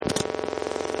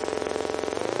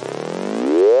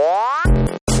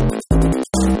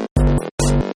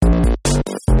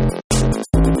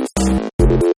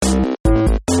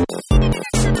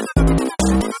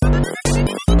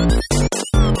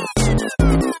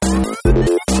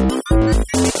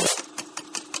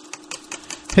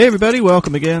Hey everybody,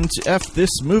 welcome again to F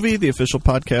This Movie, the official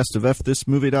podcast of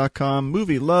FThisMovie.com,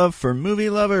 movie love for movie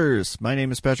lovers. My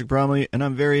name is Patrick Bromley, and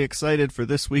I'm very excited for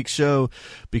this week's show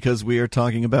because we are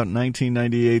talking about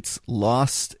 1998's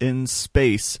Lost in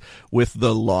Space with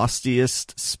the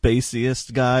lostiest,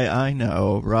 spaciest guy I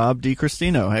know, Rob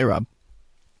DiCristino. Hey, Rob.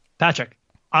 Patrick,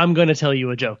 I'm going to tell you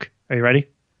a joke. Are you ready?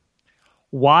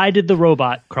 Why did the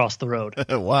robot cross the road?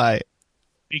 Why?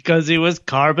 Because he was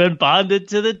carbon bonded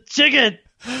to the chicken.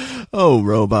 Oh,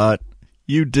 robot,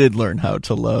 you did learn how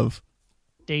to love.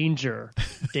 Danger.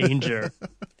 Danger.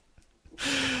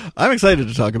 I'm excited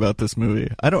to talk about this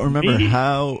movie. I don't remember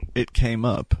how it came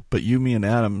up, but me and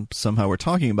Adam somehow were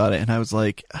talking about it, and I was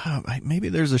like, oh, maybe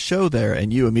there's a show there,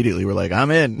 and you immediately were like, I'm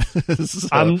in. So,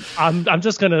 I'm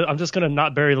just gonna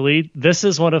not bury the lead. This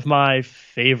is one of my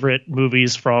favorite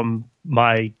movies from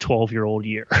my 12-year-old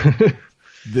year.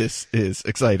 This is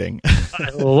exciting.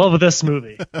 I love this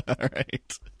movie. All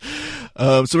right.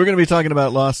 So we're going to be talking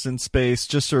about Lost in Space.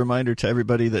 Just a reminder to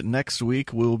everybody that next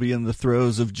week we'll be in the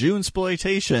throes of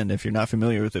Junesploitation. If you're not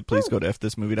familiar with it, please go to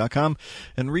fthismovie.com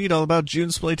and read all about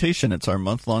Junesploitation. It's our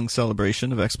month-long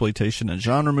celebration of exploitation and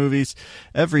genre movies.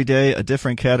 Every day, a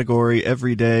different category.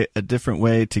 Every day, a different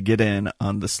way to get in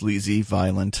on the sleazy,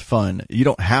 violent fun. You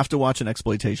don't have to watch an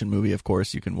exploitation movie, of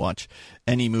course. You can watch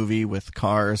any movie with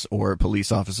cars or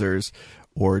police officers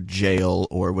or jail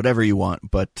or whatever you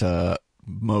want, but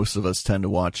most of us tend to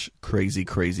watch crazy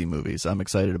movies. I'm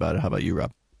excited about it. How about you,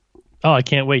 Rob? Oh, I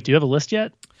can't wait. Do you have a list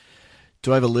yet?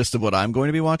 Do I have a list of what I'm going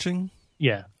to be watching?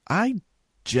 Yeah. I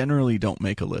generally don't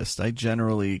make a list. I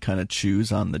generally kind of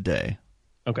choose on the day.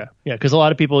 Okay. Yeah, because a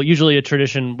lot of people, usually a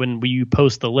tradition when you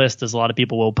post the list is a lot of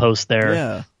people will post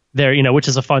their, which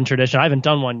is a fun tradition. I haven't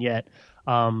done one yet.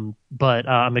 But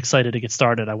I'm excited to get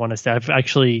started. I want to say I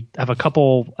have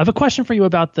a question for you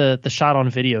about the shot on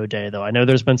video day, though. I know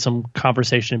there's been some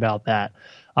conversation about that.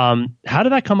 How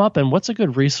did that come up, and what's a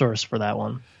good resource for that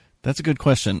one? That's a good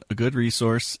question. A good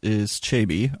resource is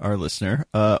Chaby, our listener,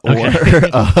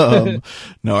 no,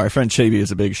 our friend Chaby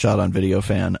is a big shot on video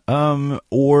fan.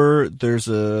 Or there's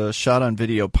a shot on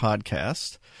video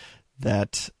podcast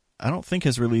that I don't think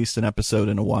has released an episode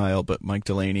in a while, but Mike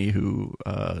Delaney, who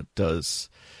does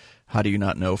How Do You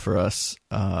Not Know for us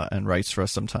and writes for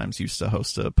us sometimes, used to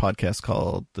host a podcast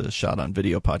called the Shot on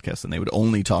Video Podcast, and they would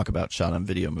only talk about shot on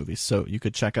video movies. So you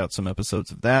could check out some episodes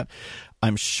of that.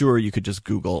 I'm sure you could just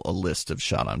Google a list of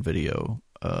shot on video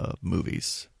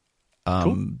movies.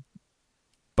 Cool.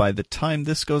 By the time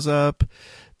this goes up,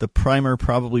 the primer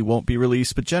probably won't be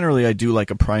released, but generally I do like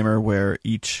a primer where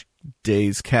each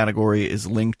day's category is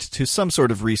linked to some sort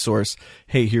of resource.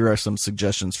 Hey, here are some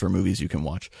suggestions for movies you can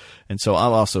watch. And so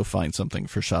I'll also find something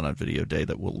for Shot on Video Day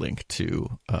that will link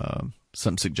to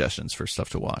some suggestions for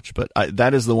stuff to watch. But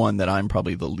that is the one that I'm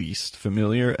probably the least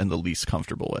familiar and the least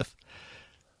comfortable with.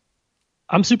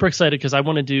 I'm super excited because I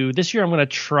want to do this year. I'm going to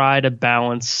try to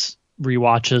balance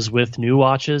rewatches with new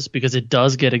watches because it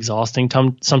does get exhausting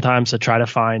sometimes to try to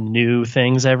find new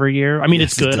things every year. I mean,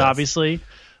 yes, it's good, obviously.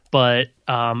 But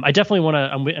I definitely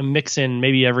want to mix in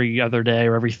maybe every other day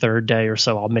or every third day or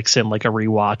so. I'll mix in like a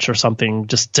rewatch or something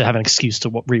just to have an excuse to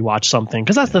rewatch something.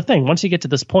 Because that's the thing. Once you get to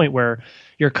this point where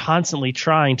you're constantly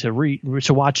trying to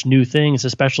watch new things,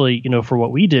 especially, for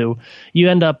what we do, you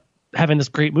end up having this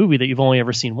great movie that you've only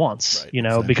ever seen once, right,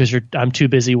 exactly. Because I'm too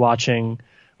busy watching,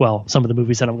 well, some of the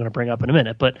movies that I'm going to bring up in a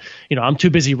minute. But, I'm too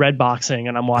busy red boxing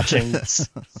and I'm watching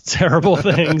terrible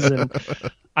things and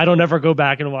I don't ever go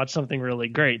back and watch something really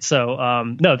great. So,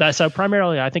 so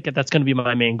primarily I think that's going to be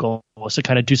my main goal is to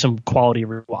kind of do some quality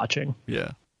rewatching.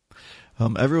 Yeah.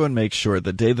 Everyone make sure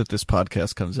the day that this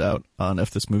podcast comes out on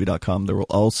fthismovie.com, there will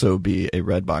also be a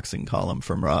red boxing column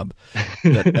from Rob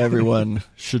that everyone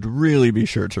should really be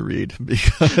sure to read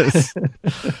because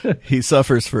he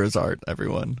suffers for his art,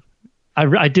 everyone.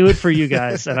 I do it for you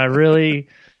guys, and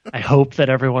I hope that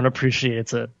everyone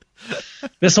appreciates it.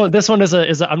 This one is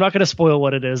a I'm not going to spoil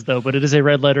what it is though, but it is a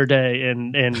red letter day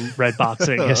in red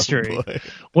boxing history.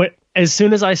 As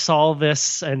soon as I saw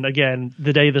this, and again,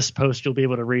 the day this post, you'll be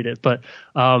able to read it. But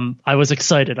I was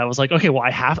excited. I was like, okay, well,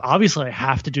 I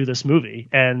have to do this movie,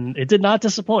 and it did not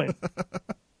disappoint.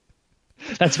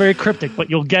 That's very cryptic,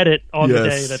 but you'll get it on the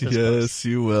day that this posts.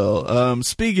 You will.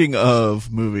 Speaking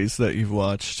of movies that you've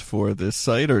watched for this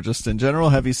site or just in general,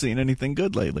 have you seen anything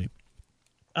good lately?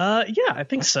 Yeah, I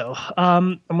think so.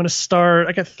 I'm going to start.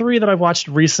 I got 3 that I've watched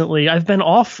recently. I've been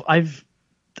off. I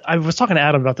was talking to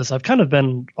Adam about this. I've kind of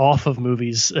been off of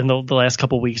movies in the last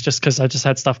couple of weeks just because I just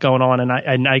had stuff going on,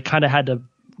 and I kind of had to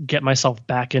get myself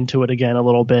back into it again a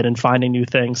little bit and finding new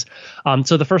things.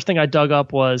 So the first thing I dug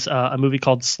up was a movie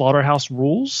called Slaughterhouse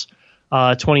Rules.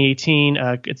 2018.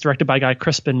 It's directed by a guy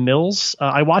Crispin Mills.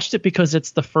 I watched it because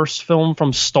it's the first film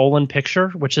from Stolen Picture,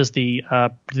 which is the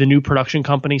new production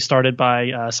company started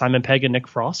by Simon Pegg and Nick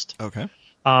Frost. Okay.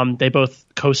 They both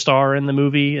co-star in the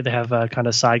movie. They have kind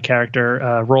of side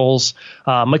character roles.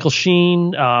 Michael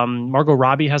Sheen, Margot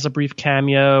Robbie has a brief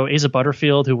cameo. Asa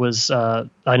Butterfield, who was I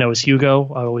know is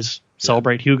Hugo. I always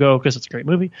celebrate Hugo because it's a great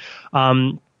movie.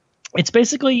 It's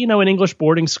basically, an English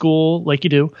boarding school like you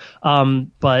do,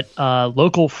 but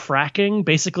local fracking.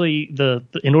 Basically,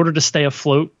 in order to stay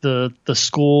afloat, the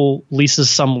school leases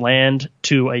some land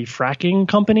to a fracking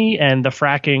company, and the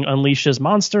fracking unleashes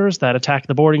monsters that attack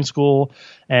the boarding school,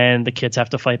 and the kids have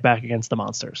to fight back against the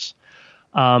monsters.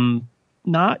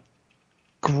 Not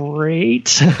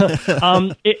great.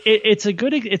 It's a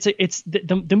good.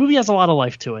 The movie has a lot of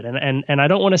life to it, and I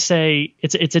don't want to say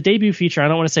it's a debut feature. I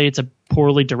don't want to say it's a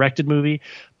poorly directed movie,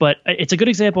 but it's a good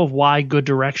example of why good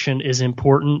direction is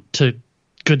important to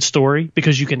good story,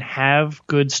 because you can have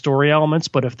good story elements,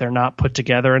 but if they're not put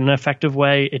together in an effective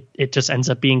way, it just ends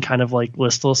up being kind of like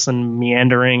listless and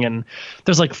meandering, and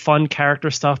there's like fun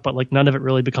character stuff, but like none of it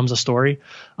really becomes a story.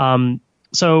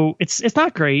 So it's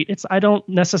not great. I don't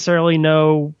necessarily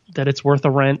know that it's worth a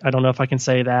rent. I don't know if I can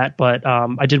say that, but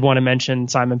I did want to mention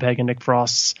Simon Pegg and Nick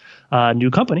Frost's new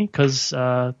company, because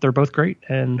they're both great,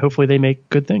 and hopefully they make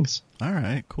good things. All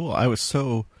right, cool. I was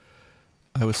so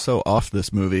off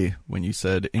this movie when you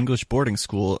said English boarding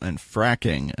school and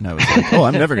fracking, and I was like, oh,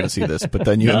 I'm never going to see this. But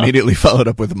then you immediately followed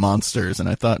up with monsters, and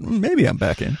I thought maybe I'm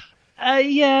back in.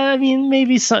 Yeah, I mean,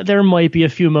 maybe there might be a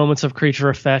few moments of creature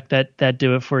effect that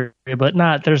do it for you, but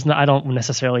I don't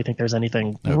necessarily think there's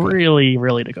anything really,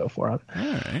 really to go for. All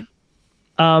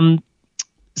right.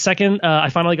 Second, I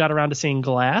finally got around to seeing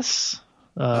Glass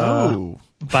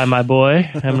by my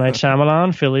boy, M. Night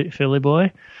Shyamalan, Philly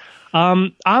boy.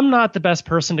 I'm not the best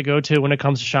person to go to when it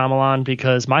comes to Shyamalan,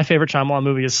 because my favorite Shyamalan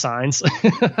movie is Signs.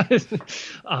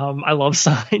 I love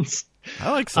Signs.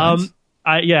 I like Signs.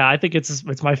 I think it's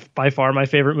by far my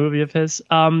favorite movie of his.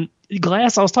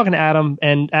 Glass, I was talking to Adam,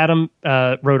 and Adam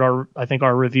wrote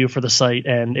our review for the site,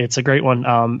 and it's a great one.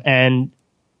 And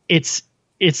it's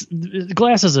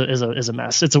Glass is a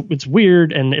mess. It's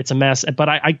weird and it's a mess, but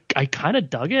I kind of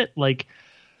dug it. Like,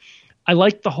 I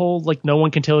like the whole, like, no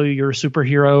one can tell you your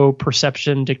superhero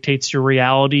perception dictates your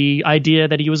reality idea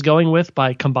that he was going with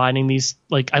by combining these.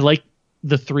 Like, I like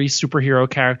the three superhero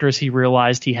characters he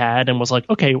realized he had and was like,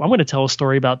 okay, well, I'm going to tell a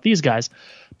story about these guys.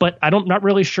 But not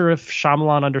really sure if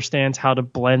Shyamalan understands how to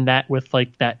blend that with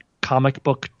like that comic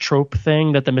book trope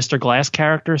thing that the Mr. Glass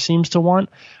character seems to want,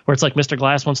 where it's like Mr.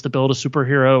 Glass wants to build a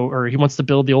superhero, or he wants to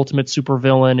build the ultimate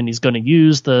supervillain, and he's going to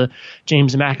use the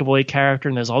James McAvoy character,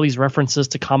 and there's all these references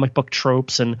to comic book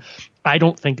tropes, and I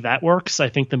don't think that works. I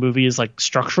think the movie is like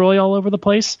structurally all over the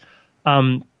place.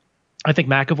 I think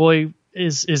McAvoy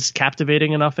is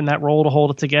captivating enough in that role to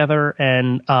hold it together,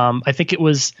 and I think it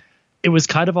was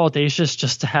kind of audacious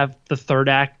just to have the third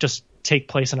act just take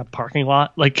place in a parking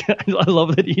lot. Like, I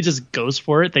love that he just goes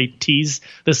for it. They tease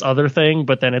this other thing,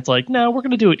 but then it's like, no, we're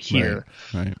going to do it here.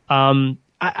 Right.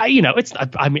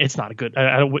 It's not a good,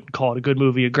 I wouldn't call it a good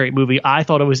movie, a great movie. I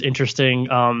thought it was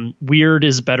interesting. Weird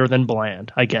is better than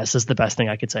bland, I guess, is the best thing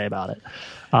I could say about it.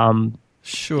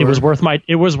 Sure. It was worth my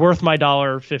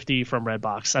 $1.50 from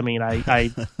Redbox. I mean,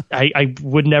 I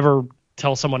would never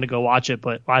tell someone to go watch it,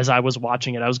 but as I was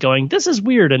watching it, I was going, this is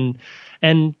weird and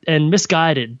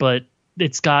misguided, but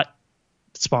it's got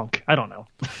spunk. I don't know.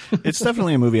 It's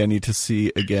definitely a movie I need to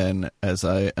see again, as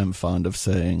I am fond of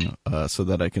saying, so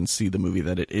that I can see the movie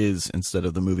that it is instead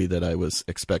of the movie that I was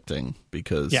expecting,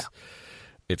 because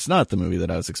it's not the movie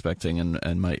that I was expecting.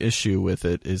 And my issue with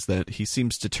it is that he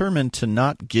seems determined to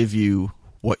not give you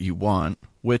what you want,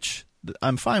 which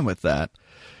I'm fine with that.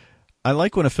 I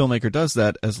like when a filmmaker does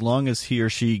that, as long as he or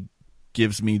she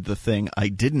gives me the thing I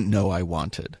didn't know I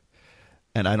wanted.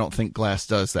 And I don't think Glass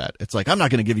does that. It's like, I'm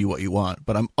not going to give you what you want,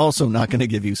 but I'm also not going to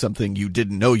give you something you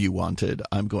didn't know you wanted.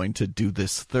 I'm going to do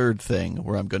this third thing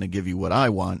where I'm going to give you what I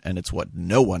want, and it's what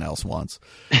no one else wants.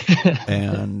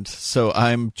 And so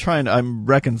I'm trying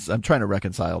to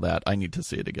reconcile that. I need to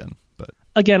see it again. But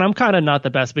again, I'm kind of not the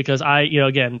best, because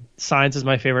Signs is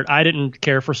my favorite. I didn't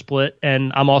care for Split,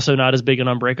 and I'm also not as big an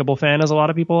Unbreakable fan as a lot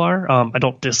of people are. I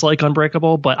don't dislike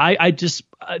Unbreakable, but I just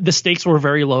the stakes were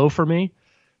very low for me.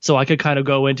 So I could kind of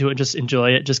go into it and just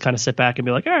enjoy it, just kind of sit back and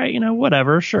be like, all right,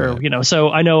 whatever, sure. Right. So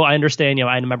I understand,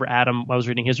 I remember Adam, I was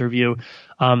reading his review.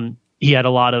 He had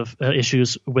a lot of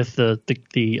issues with the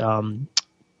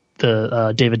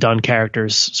David Dunn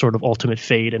character's sort of ultimate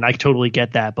fate. And I totally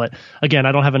get that. But again,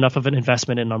 I don't have enough of an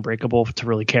investment in Unbreakable to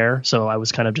really care. So I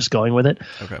was kind of just going with it.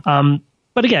 Okay.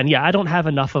 But again, yeah, I don't have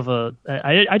enough of a.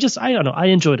 I don't know. I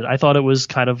enjoyed it. I thought it was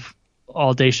kind of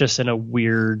audacious in a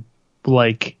weird,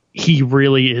 like he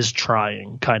really is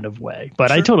trying kind of way. But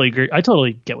Sure. I totally agree. I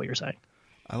totally get what you're saying.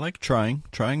 I like trying.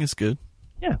 Trying is good.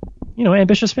 Yeah,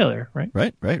 ambitious failure, right?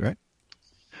 Right.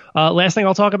 Last thing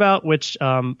I'll talk about, which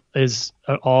is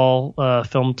all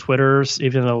film Twitters,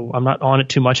 even though I'm not on it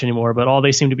too much anymore, but all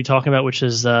they seem to be talking about, which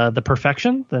is The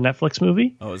Perfection, the Netflix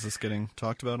movie. Oh, is this getting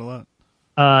talked about a lot?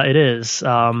 It is.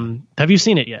 Have you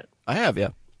seen it yet? I have, yeah.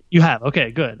 You have?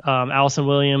 Okay, good. Allison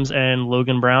Williams and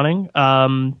Logan Browning.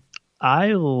 I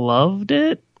loved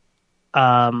it.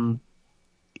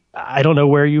 I don't know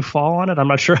where you fall on it. I'm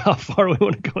not sure how far we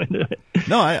want to go into it.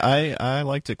 No, I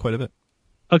liked it quite a bit.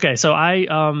 Okay, so I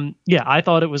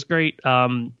thought it was great.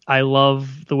 I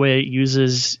love the way it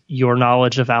uses your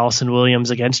knowledge of Allison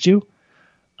Williams against you.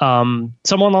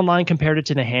 Someone online compared it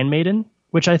to The Handmaiden,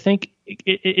 which I think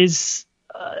is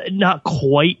not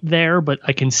quite there, but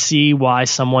I can see why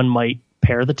someone might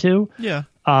pair the two. Yeah.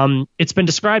 It's been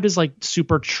described as like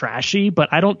super trashy, but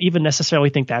I don't even necessarily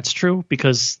think that's true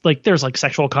because like there's like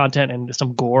sexual content and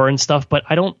some gore and stuff, but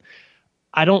I don't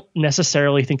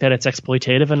necessarily think that it's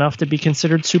exploitative enough to be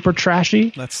considered super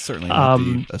trashy. That's certainly not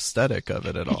the aesthetic of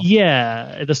it at all.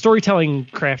 Yeah, the storytelling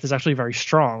craft is actually very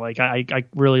strong. Like I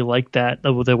really like that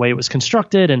the way it was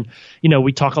constructed, and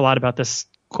we talk a lot about this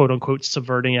quote unquote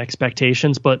subverting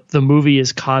expectations, but the movie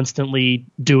is constantly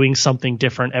doing something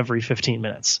different every 15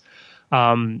 minutes.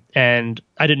 And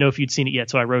I didn't know if you'd seen it yet,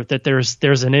 so I wrote that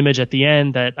there's an image at the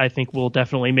end that I think will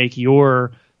definitely make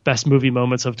your best movie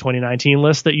moments of 2019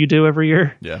 list that you do every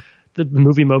year. Yeah. The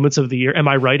movie moments of the year. Am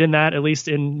I right in that, at least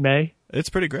in May? It's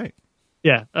pretty great.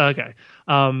 Yeah. Okay.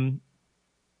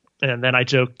 And then I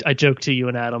joked to you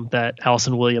and Adam that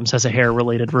Allison Williams has a hair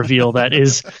related reveal that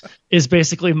is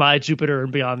basically my Jupiter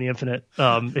and Beyond the Infinite.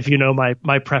 If you know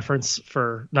my preference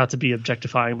for, not to be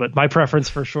objectifying, but my preference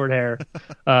for short hair,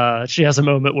 she has a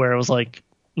moment where it was like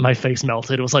my face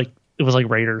melted. It was like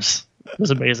Raiders. It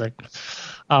was amazing.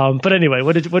 But anyway,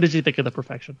 what did you think of The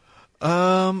Perfection?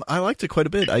 I liked it quite a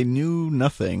bit. I knew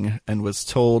nothing and was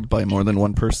told by more than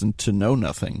one person to know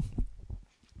nothing.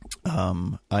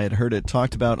 I had heard it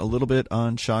talked about a little bit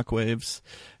on Shockwaves,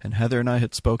 and Heather and I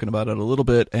had spoken about it a little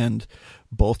bit, and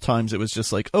both times it was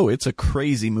just like, oh, it's a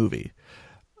crazy movie.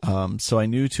 So I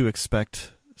knew to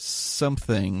expect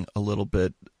something a little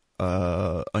bit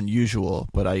unusual,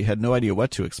 but I had no idea what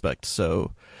to expect.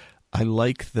 So I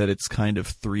like that it's kind of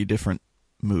three different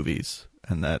movies,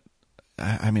 and that,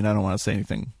 I mean, I don't want to say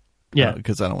anything,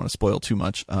 because I don't want to spoil too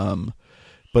much.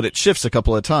 But it shifts a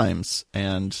couple of times,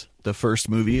 and the first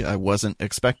movie I wasn't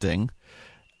expecting,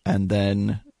 and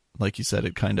then, like you said,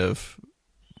 it kind of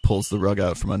pulls the rug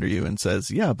out from under you and says,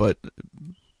 yeah, but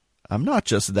I'm not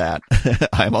just that.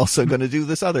 I'm also going to do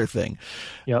this other thing.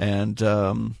 Yep. And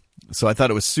so I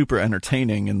thought it was super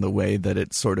entertaining in the way that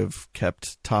it sort of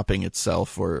kept topping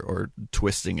itself or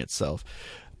twisting itself.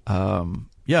 I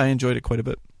enjoyed it quite a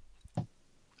bit.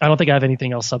 I don't think I have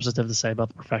anything else substantive to say about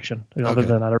The Perfection, other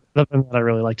than that I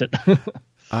really liked it.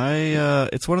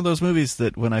 It's one of those movies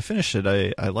that when I finished it,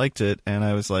 I liked it, and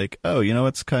I was like, oh,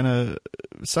 what's kind of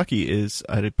sucky is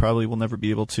I probably will never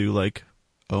be able to like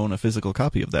own a physical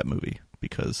copy of that movie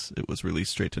because it was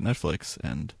released straight to Netflix,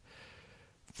 and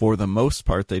for the most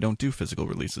part, they don't do physical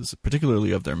releases,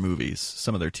 particularly of their movies.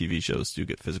 Some of their TV shows do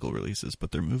get physical releases,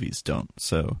 but their movies don't.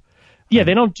 So. Yeah,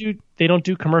 they don't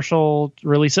do commercial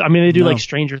releases. I mean, they do like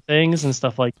Stranger Things and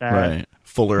stuff like that. Right.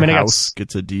 Fuller House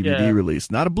gets a DVD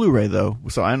release, not a Blu-ray though.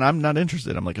 So I'm not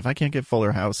interested. I'm like, if I can't get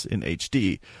Fuller House in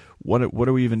HD, what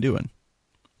are we even doing?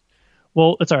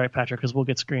 Well, it's all right, Patrick, because we'll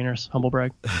get screeners. Humble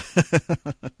brag.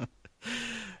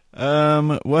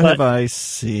 What have I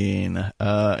seen?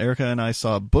 Erica and I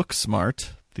saw Booksmart,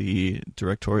 the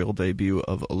directorial debut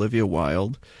of Olivia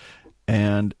Wilde,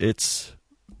 and it's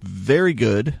very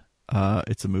good.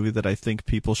 It's a movie that I think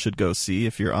people should go see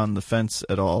if you're on the fence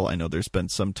at all. I know there's been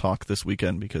some talk this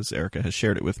weekend because Erica has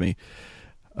shared it with me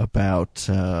about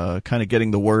kind of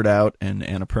getting the word out, and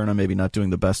Annapurna maybe not doing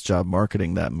the best job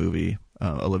marketing that movie.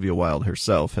 Olivia Wilde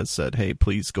herself has said, hey,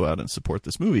 please go out and support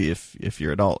this movie if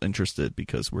you're at all interested,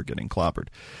 because we're getting clobbered.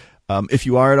 If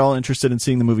you are at all interested in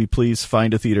seeing the movie, please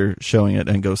find a theater showing it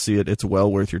and go see it. It's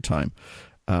well worth your time.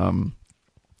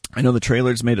 I know the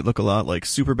trailers made it look a lot like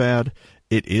Superbad.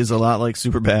 It is a lot like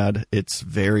Superbad. It's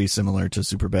very similar to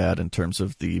Superbad in terms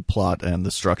of the plot and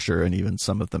the structure and even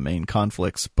some of the main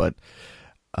conflicts, but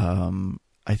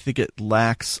I think it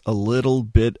lacks a little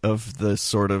bit of the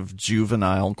sort of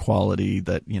juvenile quality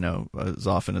that, is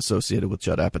often associated with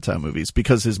Judd Apatow movies,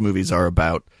 because his movies are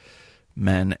about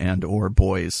men and or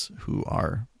boys who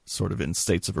are sort of in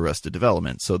states of arrested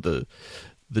development. So the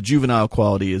juvenile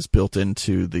quality is built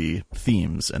into the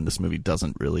themes, and this movie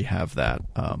doesn't really have that.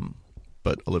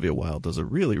 But Olivia Wilde does a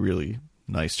really, really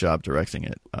nice job directing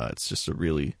it. It's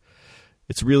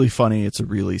really funny. It's a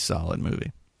really solid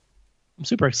movie. I'm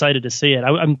super excited to see it.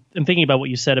 I'm thinking about what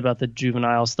you said about the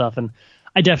juvenile stuff, and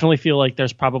I definitely feel like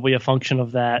there's probably a function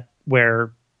of that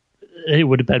where it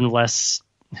would have been less,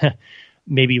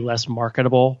 maybe less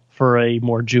marketable for a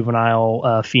more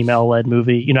juvenile female-led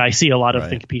movie. You know, I see a lot of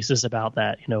think pieces about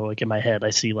that. You know, like in my head,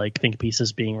 I see like think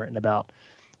pieces being written about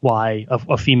why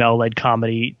a female-led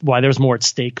comedy, why there's more at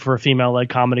stake for a female-led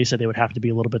comedy, so they would have to be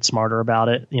a little bit smarter about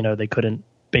it. You know, they couldn't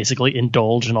basically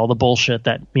indulge in all the bullshit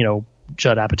that, you know,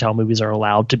 Judd Apatow movies are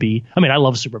allowed to be. I mean, I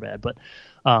love Superbad, but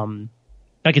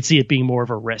I could see it being more of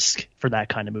a risk for that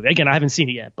kind of movie. Again, I haven't seen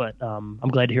it yet, but I'm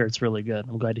glad to hear it's really good.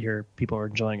 I'm glad to hear people are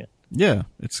enjoying it. Yeah,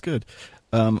 it's good.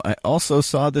 I also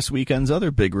saw this weekend's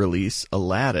other big release,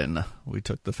 Aladdin. We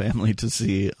took the family to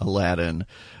see Aladdin.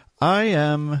 I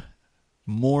am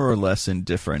more or less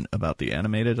indifferent about the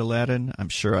animated Aladdin. I'm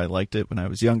sure I liked it when I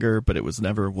was younger, but it was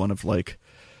never one of like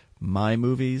my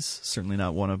movies, certainly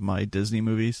not one of my Disney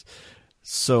movies.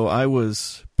 So I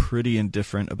was pretty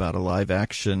indifferent about a live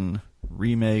action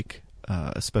remake,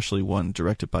 especially one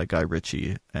directed by Guy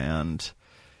Ritchie, and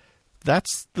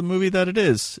that's the movie that it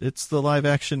is. It's the live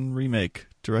action remake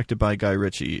directed by Guy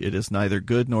Ritchie. It is neither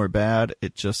good nor bad.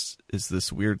 It just is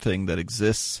this weird thing that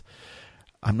exists.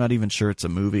 I'm not even sure it's a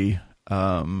movie.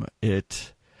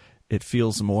 It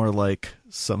feels more like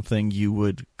something you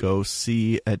would go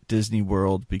see at Disney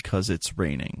World because it's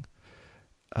raining.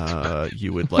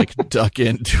 You would like duck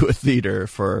into a theater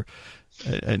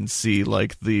and see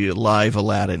like the live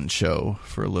Aladdin show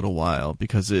for a little while,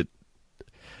 because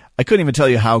I couldn't even tell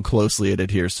you how closely it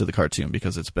adheres to the cartoon,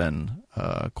 because it's been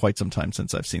quite some time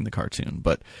since I've seen the cartoon.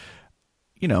 But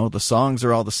you know, the songs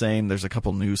are all the same. There's a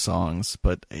couple new songs,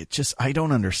 but I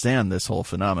don't understand this whole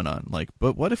phenomenon. Like,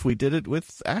 but what if we did it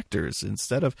with actors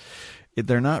instead of?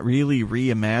 They're not really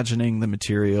reimagining the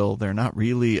material. They're not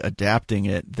really adapting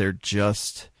it. They're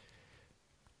just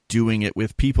doing it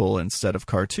with people instead of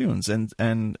cartoons.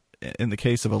 And in the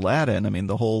case of Aladdin, I mean,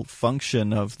 the whole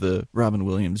function of the Robin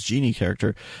Williams genie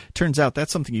character, turns out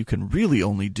that's something you can really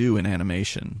only do in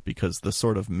animation, because the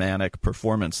sort of manic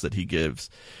performance that he gives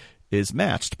is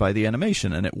matched by the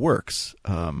animation, and it works.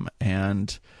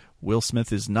 And Will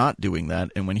Smith is not doing that,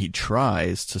 and when he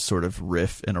tries to sort of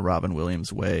riff in a Robin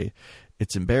Williams way,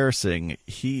 it's embarrassing.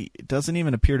 He doesn't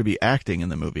even appear to be acting in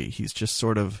the movie. He's just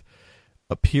sort of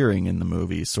appearing in the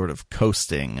movie, sort of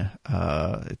coasting.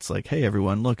 It's like, hey,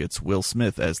 everyone, look, it's Will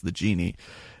Smith as the genie.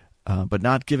 But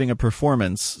not giving a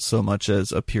performance so much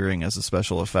as appearing as a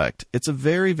special effect. It's a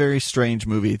very, very strange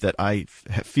movie that I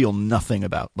feel nothing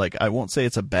about. Like, I won't say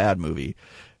it's a bad movie,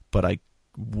 but I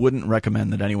wouldn't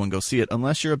recommend that anyone go see it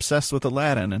unless you're obsessed with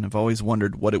Aladdin and have always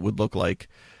wondered what it would look like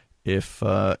if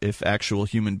actual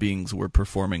human beings were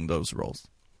performing those roles.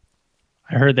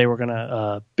 I heard they were going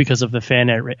to, because of the fan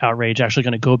outrage, actually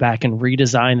going to go back and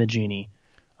redesign the genie.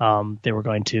 They were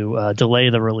going to delay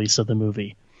the release of the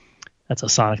movie. That's a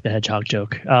Sonic the Hedgehog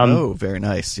joke. Oh, very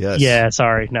nice. Yes. Yeah,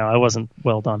 sorry. No, I wasn't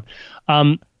well done.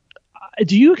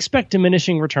 Do you expect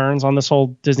diminishing returns on this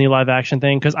whole Disney live action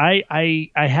thing? Because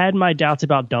I had my doubts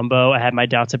about Dumbo. I had my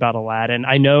doubts about Aladdin.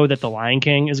 I know that The Lion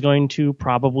King is going to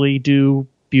probably do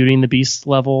Beauty and the Beast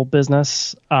level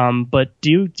business. But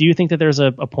do you think that there's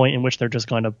a point in which they're just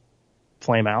going to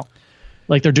flame out?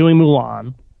 Like they're doing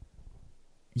Mulan.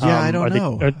 Yeah, I don't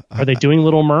know. Are they doing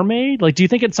Little Mermaid? Like, do you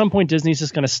think at some point Disney's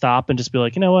just going to stop and just be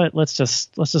like, you know what, let's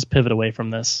just pivot away from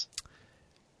this?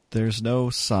 There's no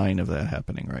sign of that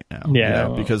happening right now. Yeah,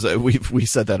 because we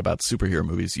said that about superhero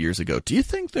movies years ago. Do you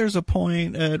think there's a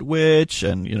point at which,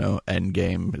 and you know,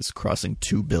 Endgame is crossing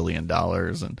 $2 billion,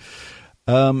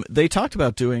 and they talked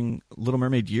about doing Little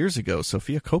Mermaid years ago.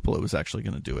 Sofia Coppola was actually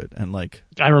going to do it, and like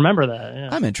I remember that. Yeah.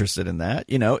 I'm interested in that.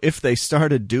 You know, if they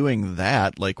started doing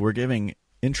that, like we're giving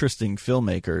interesting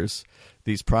filmmakers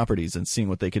these properties and seeing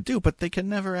what they could do, but they can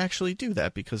never actually do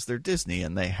that because they're Disney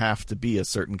and they have to be a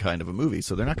certain kind of a movie.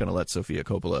 So they're not going to let Sofia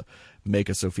Coppola make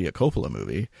a Sofia Coppola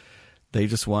movie. They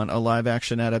just want a live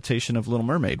action adaptation of Little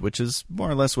Mermaid, which is more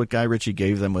or less what Guy Ritchie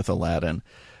gave them with Aladdin.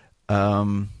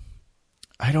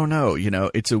 I don't know. You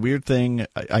know, it's a weird thing.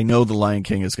 I know The Lion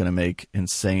King is going to make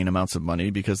insane amounts of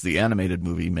money because the animated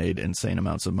movie made insane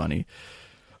amounts of money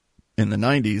in the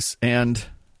 90s. And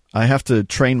I have to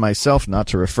train myself not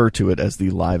to refer to it as the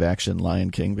live-action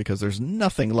Lion King because there's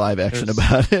nothing live-action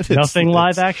about it. Nothing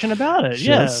live-action about it,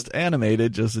 yeah. Just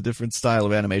animated, just a different style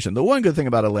of animation. The one good thing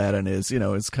about Aladdin is, you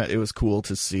know, it was cool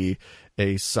to see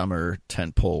a summer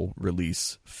tentpole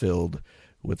release filled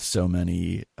with so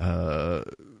many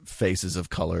faces of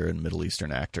color and Middle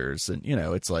Eastern actors. And,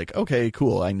 it's like, okay,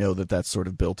 cool. I know that that's sort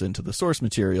of built into the source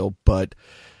material, but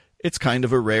it's kind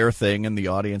of a rare thing, and the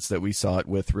audience that we saw it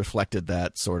with reflected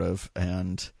that sort of,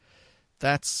 and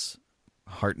that's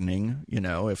heartening,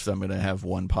 if I'm going to have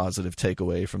one positive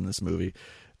takeaway from this movie,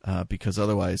 because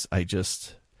otherwise I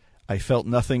felt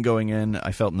nothing going in.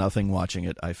 I felt nothing watching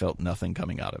it. I felt nothing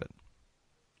coming out of it.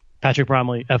 Patrick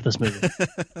Bromley, F this movie.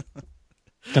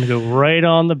 Gonna go right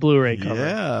on the Blu-ray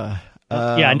cover.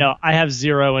 Yeah. No, I have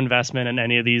zero investment in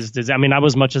any of these. I mean, I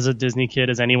was much as a Disney kid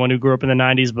as anyone who grew up in the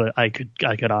 90s, but I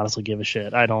could honestly give a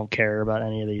shit. I don't care about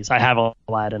any of these. I have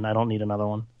Aladdin. I don't need another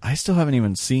one. I still haven't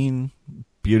even seen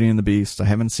Beauty and the Beast. I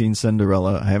haven't seen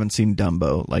Cinderella. I haven't seen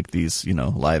Dumbo, like these,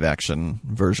 live action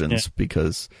versions,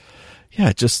 because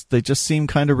they just seem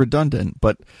kind of redundant.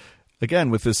 But again,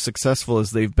 with as successful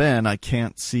as they've been, I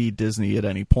can't see Disney at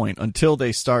any point until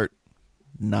they start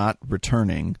not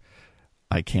returning.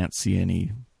 I can't see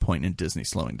any point in Disney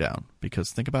slowing down,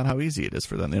 because think about how easy it is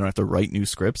for them. They don't have to write new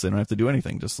scripts. They don't have to do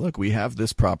anything. Just look, we have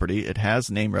this property. It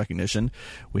has name recognition.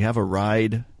 We have a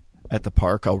ride at the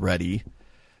park already.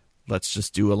 Let's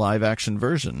just do a live action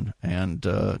version and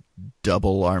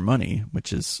double our money,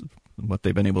 which is what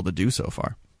they've been able to do so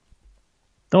far.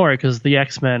 Don't worry, because the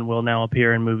X-Men will now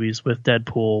appear in movies with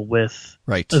Deadpool, with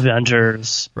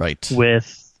Avengers,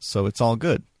 So it's all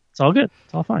good. It's all good.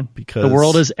 It's all fine. Because the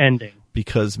world is ending.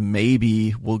 Because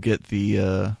maybe we'll get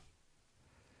the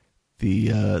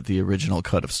original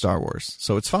cut of Star Wars,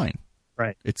 so it's fine.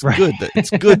 Right. It's good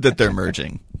that they're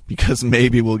merging, because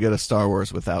maybe we'll get a Star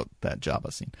Wars without that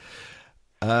Jabba scene.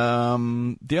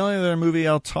 The only other movie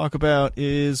I'll talk about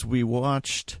is we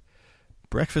watched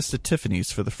Breakfast at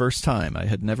Tiffany's for the first time. I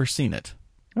had never seen it.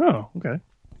 Oh, okay.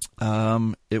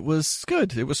 It was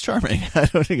good. It was charming. I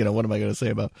don't think, what am I going to say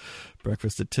about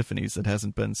Breakfast at Tiffany's that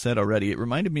hasn't been said already? It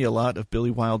reminded me a lot of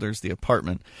Billy Wilder's The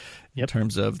Apartment in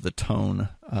terms of the tone,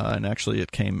 and actually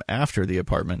it came after The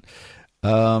Apartment.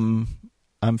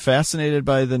 I'm fascinated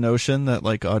by the notion that,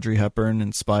 like, Audrey Hepburn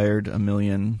inspired a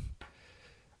million,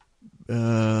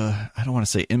 I don't want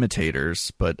to say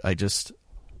imitators, but I just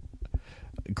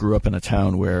grew up in a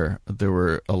town where there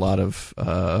were a lot of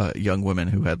young women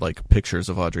who had, like, pictures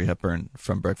of Audrey Hepburn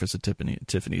from Breakfast at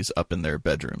Tiffany's up in their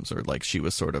bedrooms, or like she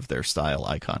was sort of their style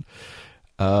icon.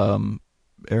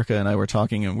 Erica and I were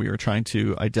talking, and we were trying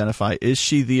to identify, is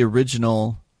she the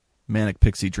original Manic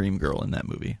Pixie Dream Girl in that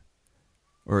movie?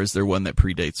 Or is there one that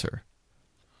predates her?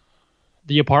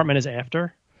 The Apartment is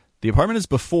after? The Apartment is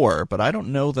before, but I don't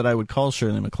know that I would call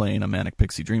Shirley MacLaine a Manic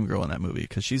Pixie Dream Girl in that movie,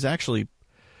 because she's actually a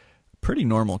pretty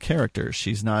normal character.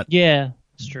 She's not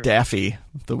it's true. daffy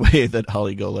the way that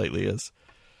Holly Golightly is.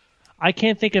 I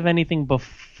can't think of anything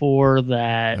before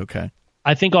that. Okay.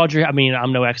 I think Audrey, I mean,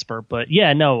 I'm no expert, but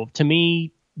to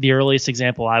me, the earliest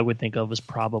example I would think of was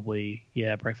probably,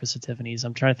 Breakfast at Tiffany's.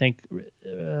 I'm trying to think.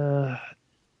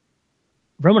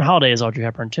 Roman Holiday is Audrey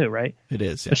Hepburn too, right? It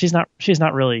is, yeah. But she's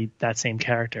not really that same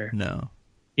character. No.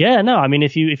 Yeah, no. I mean,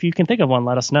 if you can think of one,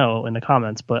 let us know in the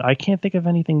comments. But I can't think of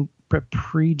anything that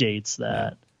predates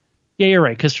that. Yeah, you're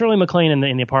right. Because Shirley MacLaine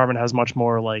in the Apartment has much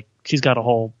more, like, she's got a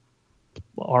whole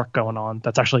arc going on.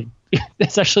 That's actually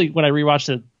when I rewatched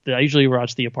it. I usually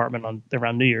watch The Apartment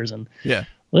around New Year's, and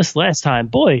this last time,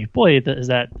 boy, is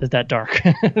that dark.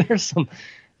 There's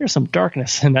some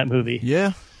darkness in that movie.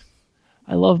 Yeah.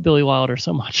 I love Billy Wilder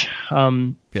so much.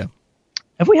 Have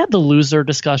we had the Loser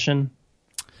discussion?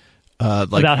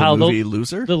 About how movie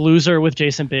Loser? The Loser with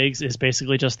Jason Biggs is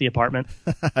basically just The Apartment.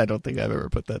 I don't think I've ever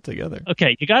put that together.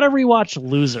 Okay, you got to rewatch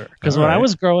Loser, because when I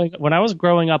was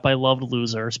growing up, I loved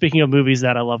Loser. Speaking of movies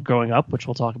that I loved growing up, which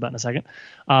we'll talk about in a second,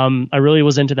 I really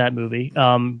was into that movie.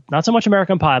 Not so much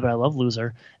American Pie, but I love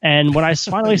Loser. And when I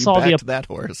finally saw that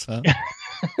horse, huh?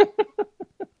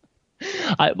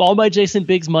 All my Jason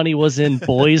Biggs money was in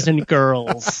Boys and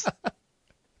Girls.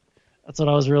 That's what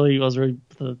I was really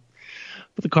put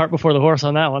the cart before the horse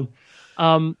on that one.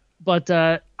 And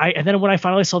then when I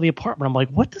finally saw The Apartment, I'm like,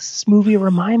 what does this movie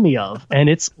remind me of? And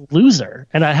it's Loser.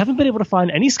 And I haven't been able to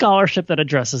find any scholarship that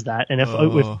addresses that. And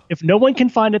if no one can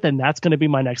find it, then that's going to be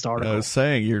my next article. I was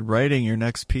saying, you're writing your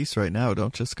next piece right now.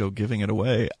 Don't just go giving it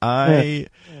away. I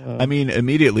mean,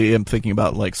 immediately I'm thinking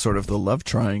about, like, sort of the love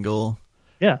triangle.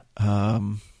 Yeah.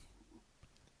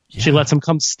 She lets him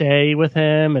come stay with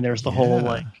him, and there's the whole,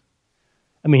 like,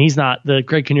 I mean, he's not, the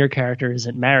Greg Kinnear character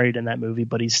isn't married in that movie,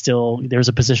 but he's still, there's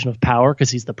a position of power because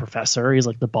he's the professor. He's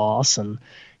like the boss, and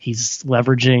he's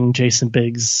leveraging Jason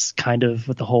Biggs kind of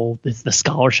with the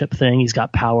scholarship thing. He's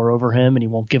got power over him, and he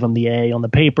won't give him the A on the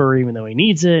paper, even though he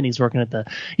needs it. And he's working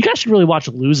you guys should really watch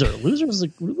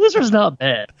Loser's not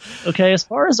bad. Okay. As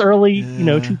far as early,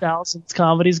 2000s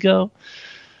comedies go,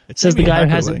 it says the guy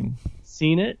who hasn't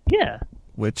seen it. Yeah.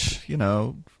 Which,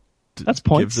 that's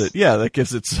points. That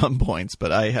gives it some points,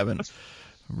 but I haven't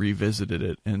revisited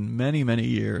it in many, many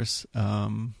years. It's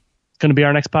going to be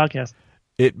our next podcast.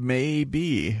 It may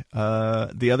be.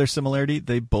 The other similarity,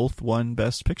 they both won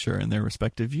Best Picture in their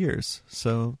respective years.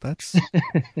 So that's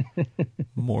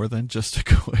more than just a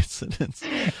coincidence.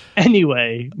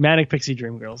 Anyway, Manic Pixie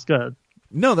Dream Girls. Go ahead.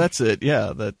 No, that's it.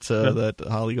 Yeah, that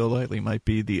Holly Golightly might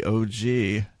be the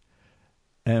OG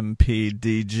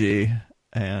MPDG.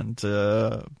 And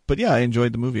but yeah, I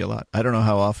enjoyed the movie a lot. I don't know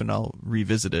how often I'll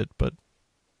revisit it, but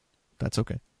that's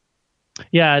okay.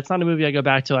 Yeah, it's not a movie I go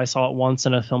back to. I saw it once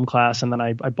in a film class, and then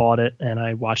I bought it, and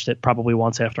I watched it probably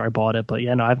once after I bought it. But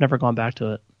yeah, no, I've never gone back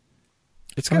to it.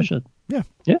 It's good. I should. Yeah.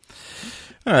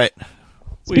 All right.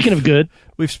 Speaking of good,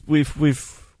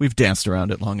 we've danced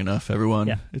around it long enough, everyone.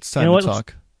 Yeah. It's time to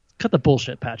talk. Cut the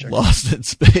bullshit, Patrick. Lost in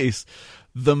Space,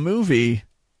 the movie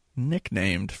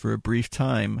nicknamed for a brief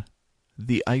time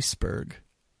The Iceberg.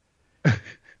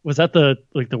 Was that the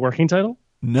working title?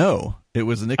 No, it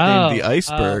was nicknamed The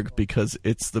Iceberg because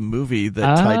it's the movie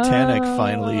that Titanic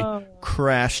finally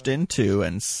crashed into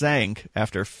and sank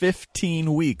after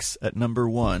 15 weeks at number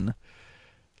 1.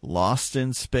 Lost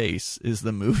in Space is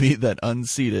the movie that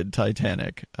unseated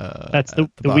Titanic. That's the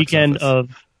weekend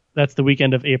office. That's the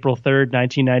weekend of April 3rd,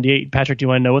 1998. Patrick, do you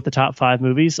want to know what the top 5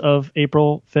 movies of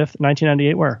April 5th,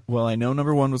 1998 were? Well, I know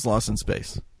number 1 was Lost in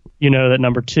Space. You know that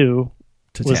number 2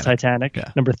 was Titanic.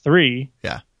 Yeah. Number 3,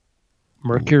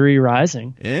 Mercury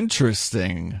Rising.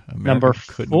 Interesting. America number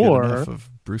couldn't 4, get enough of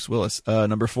Bruce Willis.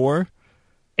 Number 4,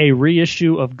 a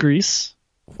reissue of Grease.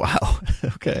 Wow.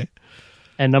 Okay.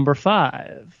 And number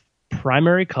 5,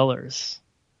 Primary Colors.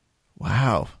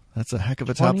 Wow, that's a heck of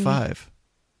a top 5.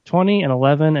 20 and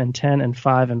 11 and 10 and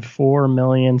 5 and 4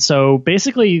 million. So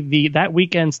basically, that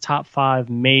weekend's top 5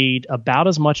 made about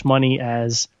as much money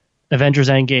as Avengers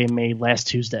Endgame made last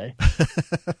Tuesday.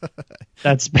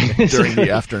 That's during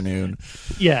the afternoon.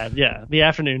 Yeah, the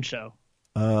afternoon show.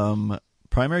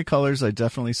 Primary Colors I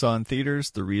definitely saw in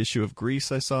theaters. The reissue of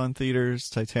Grease I saw in theaters.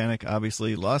 Titanic,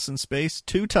 obviously. Lost in Space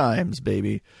 2 times,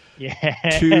 baby. Yeah.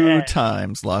 2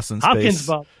 times Lost in Space. Hopkins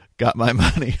bump. Got my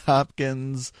money.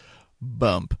 Hopkins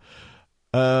bump.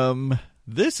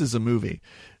 This is a movie.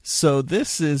 So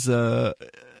this is a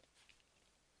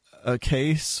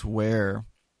case where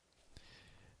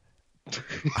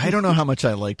I don't know how much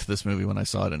I liked this movie when I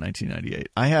saw it in 1998.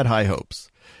 I had high hopes,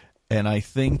 and I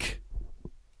think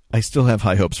I still have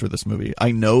high hopes for this movie.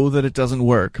 I know that it doesn't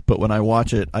work, but when I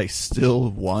watch it, I still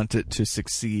want it to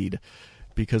succeed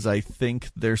because I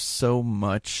think there's so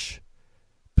much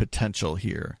potential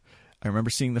here. I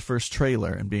remember seeing the first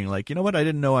trailer and being like, you know what? I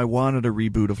didn't know I wanted a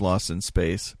reboot of Lost in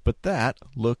Space, but that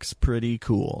looks pretty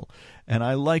cool. And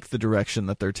I like the direction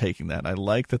that they're taking that. I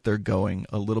like that they're going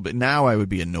a little bit. Now I would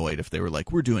be annoyed if they were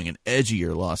like, we're doing an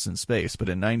edgier Lost in Space. But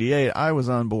in 98, I was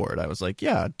on board. I was like,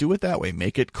 yeah, do it that way.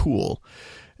 Make it cool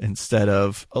instead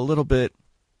of a little bit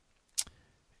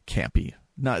campy.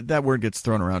 Not that word gets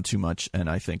thrown around too much and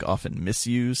I think often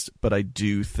misused, but I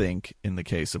do think in the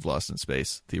case of Lost in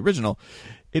Space, the original,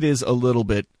 it is a little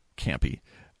bit campy.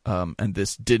 And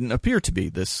this didn't appear to be.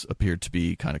 This appeared to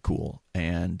be kind of cool.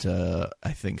 And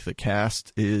I think the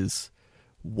cast is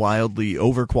wildly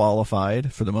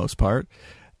overqualified for the most part.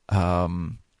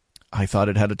 I thought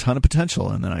it had a ton of potential,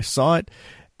 and then I saw it,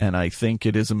 and I think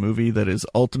it is a movie that is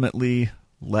ultimately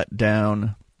let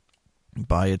down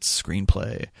by its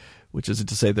screenplay, which isn't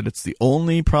to say that it's the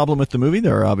only problem with the movie.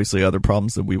 There are obviously other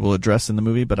problems that we will address in the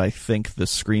movie, but I think the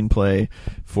screenplay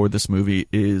for this movie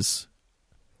is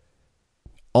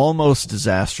almost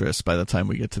disastrous by the time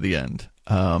we get to the end.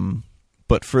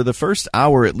 But for the first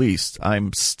hour at least,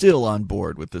 I'm still on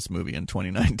board with this movie in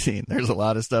 2019. There's a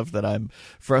lot of stuff that I'm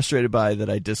frustrated by that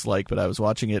I dislike, but I was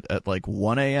watching it at like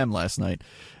 1 a.m. last night,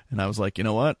 and I was like, you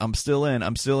know what? I'm still in.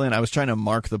 I was trying to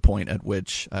mark the point at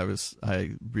which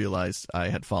I realized I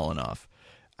had fallen off.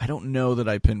 I don't know that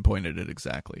I pinpointed it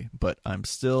exactly, but I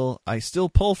still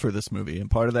pull for this movie,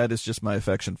 and part of that is just my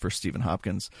affection for Stephen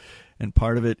Hopkins, and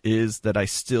part of it is that I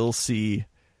still see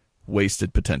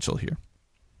wasted potential here.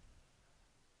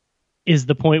 Is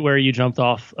the point where you jumped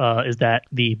off, is that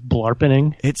the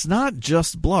blarpening? It's not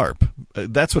just blarp.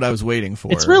 That's what I was waiting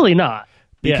for. It's really not.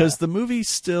 Because the movie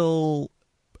still,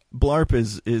 Blarp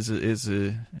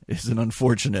is an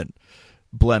unfortunate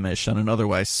blemish on an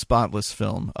otherwise spotless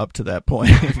film up to that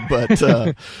point, but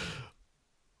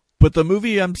the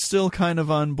movie I'm still kind of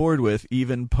on board with,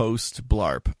 even post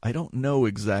Blarp. I don't know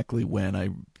exactly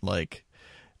when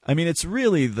I mean, it's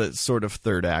really the sort of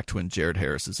third act when Jared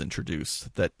Harris is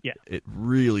introduced that it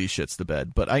really shits the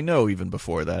bed. But I know even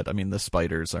before that, I mean, the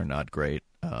spiders are not great.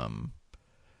 I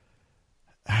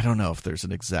don't know if there's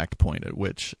an exact point at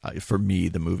which, for me,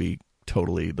 the movie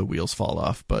totally the wheels fall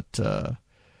off. But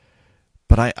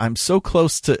I'm so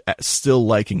close to still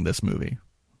liking this movie.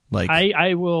 Like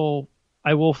I will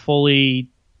fully.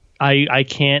 I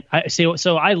can't.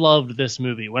 So I loved this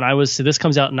movie when I was. So this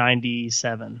comes out in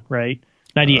 97, right?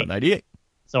 98. 98.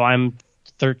 So I'm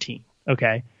 13.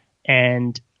 Okay.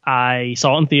 And I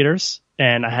saw it in theaters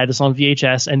and I had this on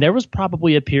VHS. And there was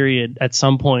probably a period at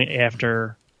some point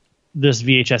after this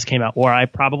VHS came out where I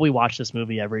probably watched this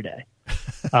movie every day.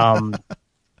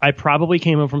 I probably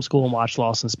came home from school and watched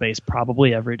Lost in Space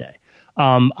probably every day.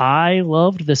 I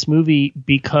loved this movie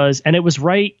because, and it was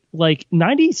right, like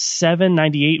 97,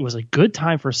 98 was a good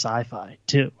time for sci-fi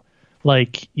too.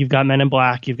 Like, you've got Men in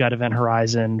Black, you've got Event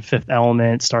Horizon, Fifth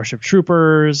Element, Starship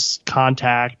Troopers,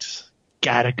 Contact,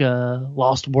 Gattaca,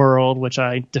 Lost World, which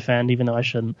I defend even though I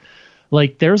shouldn't.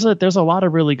 Like, there's a lot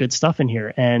of really good stuff in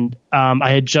here. And I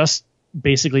had just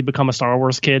basically become a Star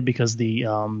Wars kid because the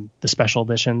special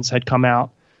editions had come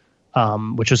out,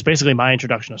 which was basically my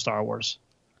introduction to Star Wars.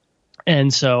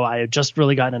 And so I had just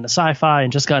really gotten into sci-fi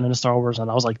and just gotten into Star Wars. And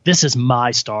I was like, this is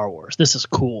my Star Wars. This is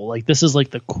cool. Like, this is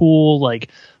like the cool, like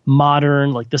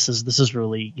modern, like this is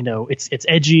really, you know, it's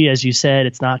edgy, as you said.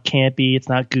 It's not campy. It's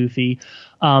not goofy.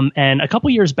 And a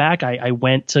couple years back, I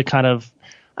went to kind of,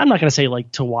 I'm not going to say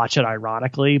like to watch it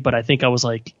ironically, but I think I was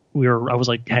like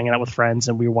hanging out with friends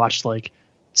and we watched like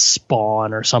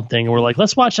Spawn or something. And we're like,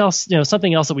 let's watch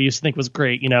something else that we used to think was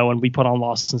great, you know, and we put on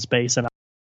Lost in Space. And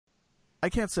I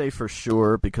can't say for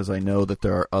sure because I know that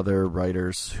there are other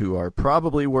writers who are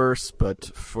probably worse,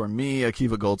 but for me,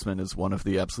 Akiva Goldsman is one of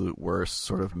the absolute worst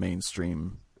sort of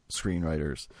mainstream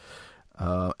screenwriters.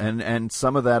 And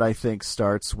some of that I think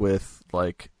starts with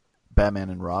like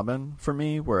Batman and Robin for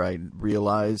me, where I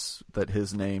realize that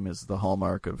his name is the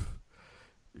hallmark of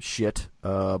shit.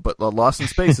 But Lost in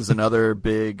Space is another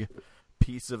big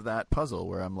piece of that puzzle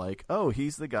where I'm like, oh,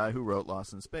 he's the guy who wrote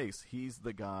Lost in Space. He's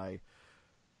the guy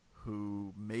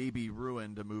who maybe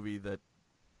ruined a movie that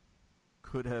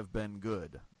could have been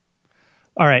good.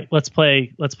 All right, let's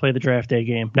play the Draft Day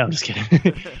game. No, I'm just kidding.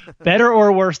 Better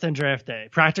or worse than Draft Day?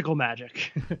 Practical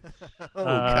Magic.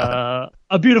 A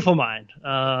Beautiful Mind.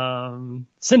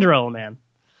 Cinderella Man.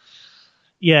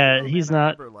 Yeah, he's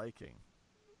not. Liking.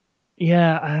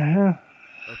 Yeah.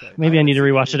 Okay. Maybe I need to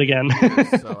rewatch it again.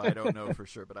 So I don't know for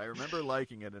sure, but I remember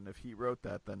liking it, and if he wrote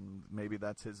that, then maybe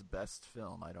that's his best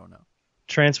film. I don't know.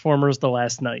 Transformers: The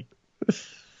Last Night.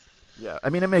 Yeah, I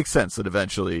mean, it makes sense that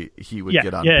eventually he would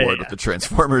get on board with the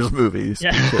Transformers movies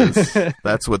because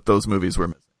that's what those movies were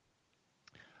missing.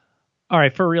 All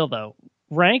right, for real though,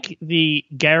 rank the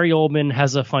Gary Oldman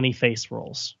has a funny face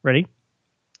roles. Ready?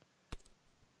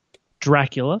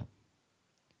 Dracula,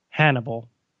 Hannibal,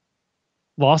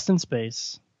 Lost in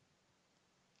Space.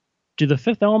 Do The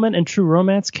Fifth Element and True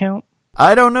Romance count?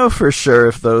 I don't know for sure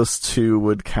if those two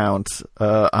would count.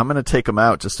 I'm going to take them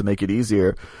out just to make it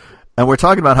easier. And we're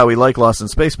talking about how we like Lost in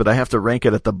Space, but I have to rank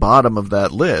it at the bottom of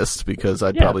that list because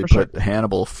I'd probably put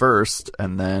Hannibal first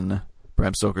and then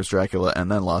Bram Stoker's Dracula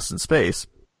and then Lost in Space.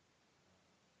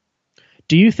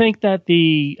 Do you think that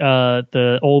the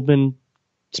Oldman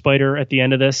spider at the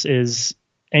end of this is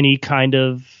any kind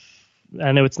of,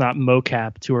 I know it's not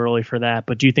mocap, too early for that,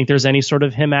 but do you think there's any sort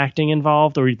of him acting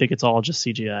involved, or do you think it's all just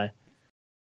CGI?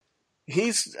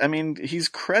 He's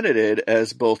credited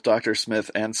as both Dr.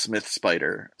 Smith and Smith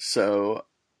Spider, so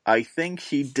I think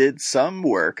he did some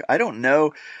work. I don't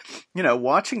know,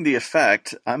 watching The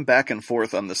Effect, I'm back and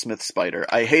forth on the Smith Spider.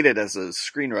 I hate it as a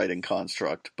screenwriting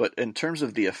construct, but in terms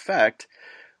of The Effect,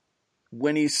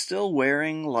 when he's still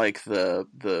wearing like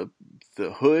the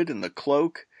hood and the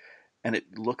cloak, and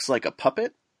it looks like a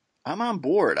puppet, I'm on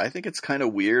board. I think it's kind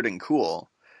of weird and cool.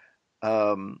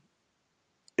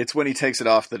 It's when he takes it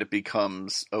off that it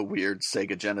becomes a weird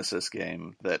Sega Genesis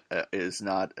game that is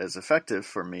not as effective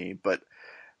for me, but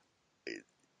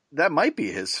that might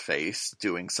be his face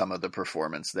doing some of the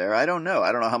performance there. I don't know.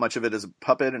 I don't know how much of it is a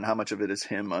puppet and how much of it is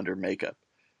him under makeup.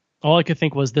 All I could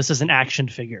think was this is an action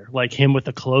figure, like him with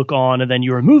the cloak on, and then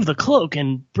you remove the cloak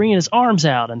and bring his arms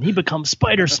out, and he becomes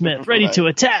Spider Smith, ready to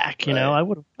attack. You know, I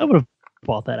would have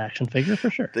bought that action figure for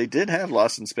sure. They did have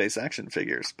Lost in Space action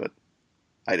figures, but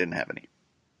I didn't have any.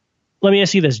 let me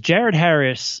ask you this: Jared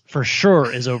Harris for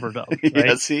sure is overdubbed. Right?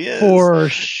 Yes, he is. For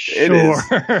sure. It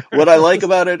is. What I like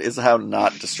about it is how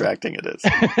not distracting it is.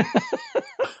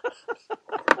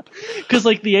 Because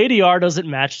like the ADR doesn't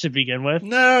match to begin with.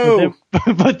 No.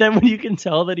 But then when you can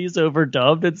tell that he's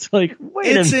overdubbed, it's like,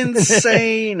 wait a minute. It's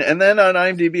insane. And then on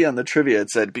IMDb on the trivia,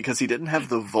 it said because he didn't have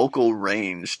the vocal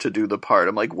range to do the part.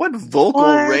 I'm like, what vocal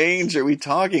range are we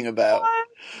talking about? What?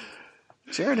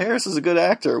 Jared Harris is a good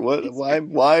actor.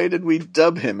 Why did we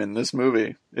dub him in this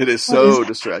movie? It is so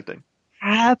distracting.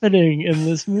 Happening in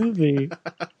this movie.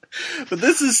 But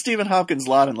this is Stephen Hopkins'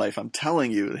 lot in life. I'm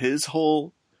telling you, his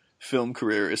whole film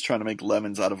career is trying to make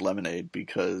lemons out of lemonade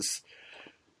because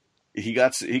he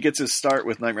gets his start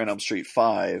with Nightmare on Elm Street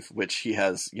 5, which he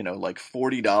has, like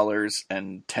 $40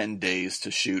 and 10 days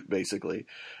to shoot basically.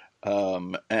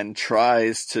 And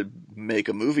tries to make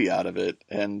a movie out of it.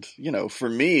 And, for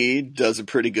me, does a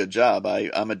pretty good job.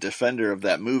 I'm a defender of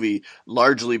that movie,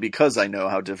 largely because I know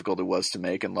how difficult it was to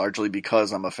make, and largely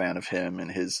because I'm a fan of him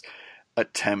and his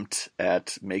attempt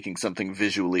at making something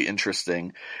visually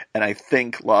interesting. And I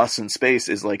think Lost in Space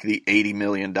is like the $80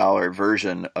 million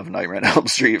version of Nightmare on Elm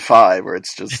Street 5, where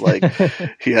it's just like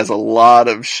he has a lot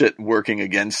of shit working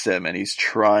against him, and he's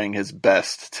trying his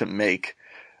best to make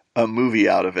a movie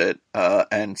out of it,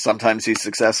 and sometimes he's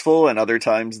successful, and other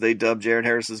times they dub Jared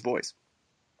Harris's voice.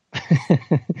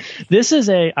 This is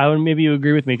I would maybe you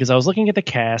agree with me, because I was looking at the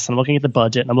cast, and I'm looking at the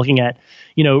budget, and I'm looking at,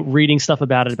 reading stuff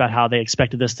about it, about how they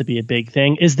expected this to be a big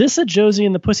thing. Is this a Josie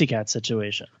and the Pussycat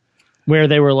situation, where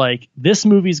they were like, this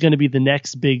movie's going to be the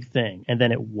next big thing, and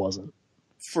then it wasn't?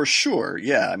 For sure,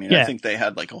 yeah. I mean, I think they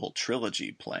had like a whole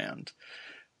trilogy planned.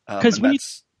 Because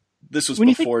this was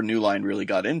before New Line really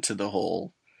got into the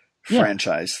whole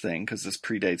franchise thing, because this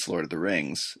predates Lord of the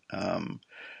Rings.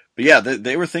 But yeah,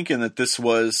 they were thinking that this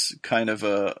was kind of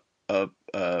a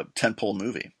tentpole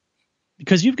movie.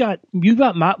 Because you've got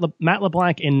Matt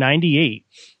LeBlanc in '98.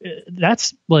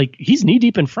 That's like, he's knee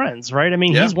deep in Friends, right? I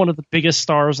mean, he's one of the biggest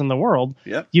stars in the world.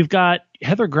 Yep. You've got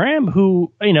Heather Graham,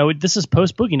 who, this is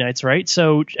post Boogie Nights, right?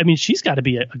 So I mean, she's got to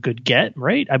be a good get,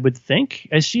 right? I would think.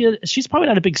 She's probably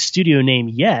not a big studio name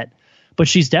yet, but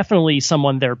she's definitely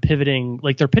someone they're pivoting,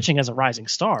 like they're pitching as a rising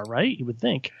star, right? You would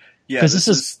think. Yeah, this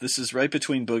is right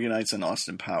between Boogie Nights and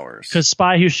Austin Powers. Because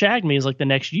Spy Who Shagged Me is like the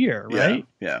next year, right?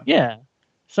 Yeah.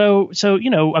 So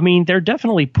I mean, they're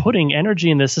definitely putting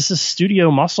energy in this. This is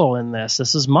studio muscle in this.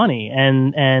 This is money,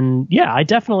 and yeah, I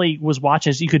definitely was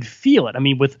watching. So you could feel it. I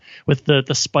mean, with the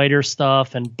spider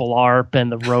stuff and Blarp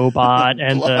and the robot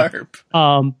and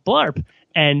Blarp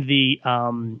and the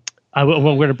we're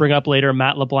going to bring up later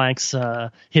Matt LeBlanc's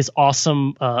his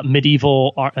awesome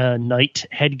medieval knight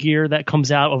headgear that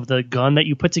comes out of the gun that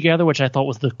you put together, which I thought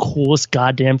was the coolest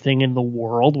goddamn thing in the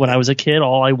world. When I was a kid,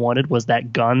 all I wanted was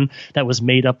that gun that was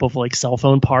made up of like cell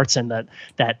phone parts, and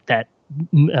that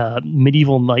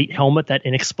medieval knight helmet that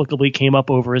inexplicably came up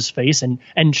over his face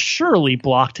and surely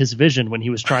blocked his vision when he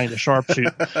was trying to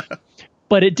sharpshoot.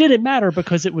 But it didn't matter,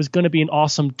 because it was going to be an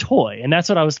awesome toy, and that's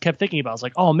what I kept thinking about. I was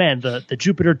like, "Oh man, the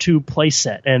Jupiter 2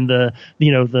 playset, and the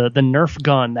Nerf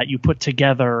gun that you put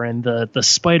together, and the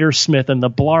Spider Smith and the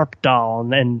Blarp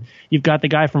doll, and you've got the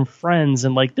guy from Friends,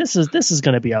 and like this is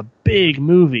going to be a big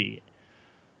movie."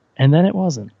 And then it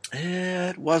wasn't.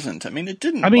 It wasn't. I mean, it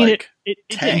didn't. I mean, like, it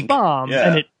didn't bomb,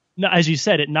 and it, as you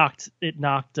said, it knocked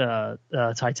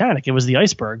Titanic. It was the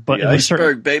iceberg, but the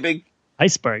iceberg, baby.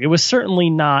 Iceberg. It was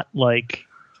certainly not like,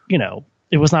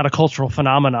 it was not a cultural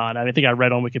phenomenon. I think I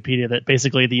read on Wikipedia that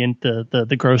basically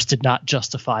the gross did not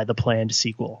justify the planned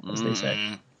sequel, as they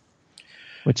say,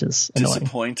 which is annoying.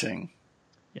 Disappointing.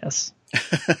 Yes.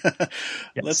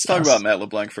 Let's talk about Matt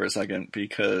LeBlanc for a second,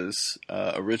 because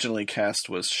originally cast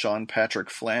was Sean Patrick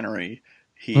Flanery,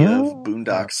 of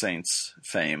Boondock Saints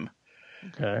fame.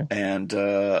 Okay.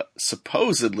 And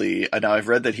supposedly, now I've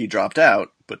read that he dropped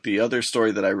out, but the other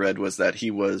story that I read was that he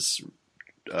was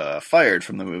fired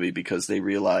from the movie because they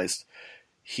realized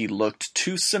he looked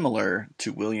too similar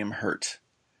to William Hurt.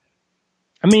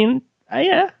 I mean,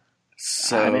 yeah.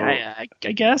 So I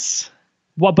guess.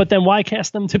 Well, but then why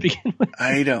cast them to begin with?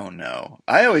 I don't know.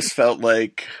 I always felt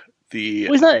like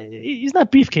he's not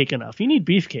beefcake enough. You need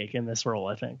beefcake in this role,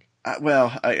 I think.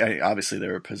 I obviously they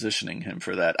were positioning him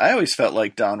for that. I always felt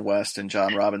like Don West and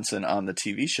John Robinson on the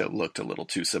TV show looked a little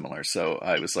too similar. So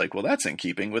I was like, well, that's in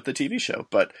keeping with the TV show.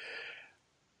 But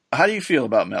how do you feel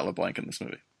about Matt LeBlanc in this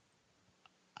movie?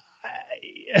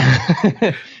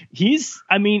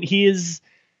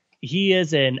 He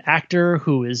is an actor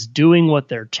who is doing what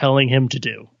they're telling him to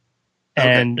do. Okay.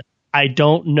 And I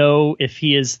don't know if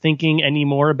he is thinking any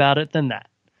more about it than that.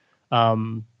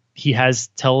 he has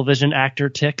television actor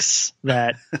tics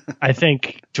that I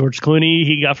think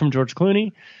he got from George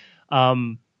Clooney.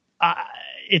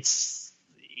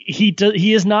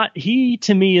 He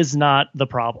to me is not the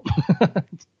problem.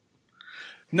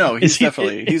 No, he's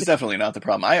definitely not the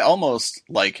problem. I almost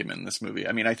like him in this movie.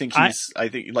 I mean, I think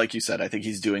like you said, I think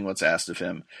he's doing what's asked of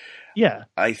him. Yeah.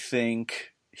 I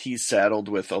think he's saddled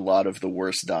with a lot of the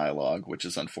worst dialogue, which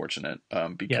is unfortunate,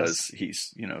 because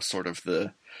he's, sort of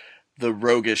the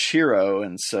roguish hero.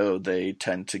 And so they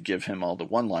tend to give him all the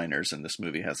one-liners, and this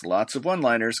movie has lots of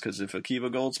one-liners because if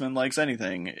Akiva Goldsman likes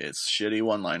anything, it's shitty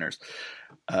one-liners.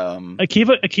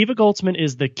 Akiva Goldsman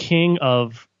is the king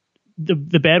of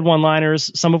the bad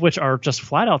one-liners, some of which are just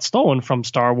flat out stolen from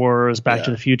Star Wars, Back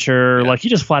to the Future. Like he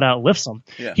just flat out lifts them.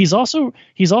 Yeah. He's also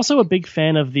a big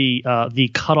fan of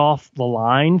the cut off the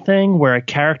line thing, where a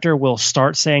character will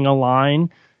start saying a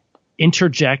line,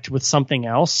 interject with something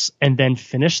else, and then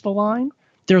finish the line.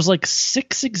 There's like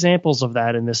 6 examples of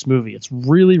that in this movie. It's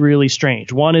really, really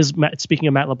strange. One is, speaking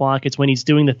of Matt LeBlanc, it's when he's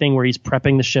doing the thing where he's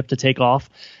prepping the ship to take off,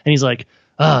 and he's like,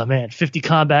 "Oh man, 50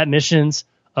 combat missions.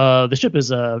 The ship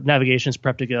is navigation's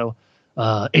prep to go.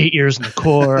 8 years in the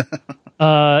Corps.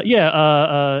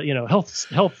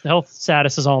 Health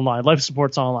status is online. Life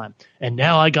support's online. And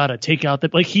now I gotta take out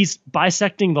he's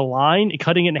bisecting the line,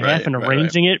 cutting it in half, and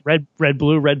arranging it. Red,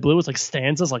 blue, red, blue. It's like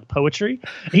stanzas, like poetry.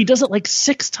 And he does it like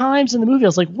 6 times in the movie. I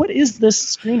was like, what is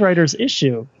this screenwriter's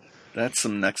issue? That's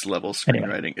some next level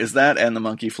screenwriting. Anyway. Is that and the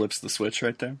monkey flips the switch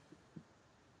right there?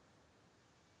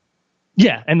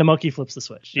 Yeah, and the monkey flips the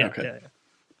switch. Yeah, okay. Yeah.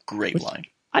 Great line.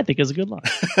 I think is a good line.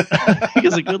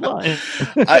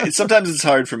 Sometimes it's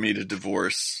hard for me to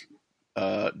divorce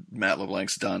Matt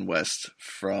LeBlanc's Don West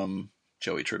from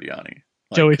Joey Tribbiani.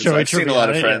 I've seen a lot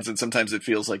of Friends, and sometimes it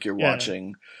feels like you're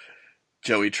watching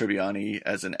Joey Tribbiani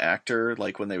as an actor,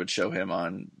 like when they would show him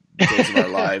on Days of Our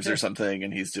Lives or something,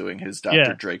 and he's doing his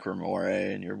Dr. Drake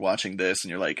Ramore, and you're watching this, and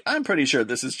you're like, I'm pretty sure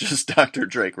this is just Dr.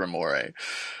 Drake Ramore.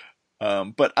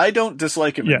 But I don't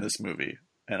dislike him in this movie.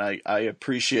 And I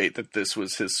appreciate that this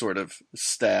was his sort of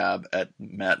stab at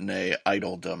matinee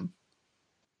idoldom.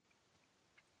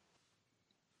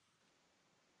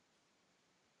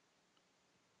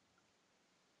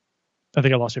 I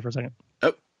think I lost you for a second.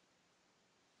 Oh.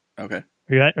 Okay. Are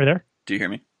you there? Do you hear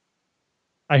me?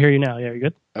 I hear you now. Yeah, you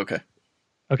good? Okay.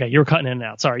 Okay, you were cutting in and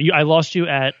out. Sorry. I lost you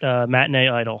at matinee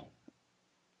idol.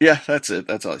 Yeah, that's it.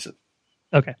 That's all I said.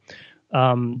 Okay.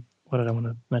 What did I want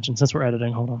to mention? Since we're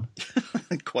editing, hold on.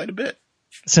 Quite a bit.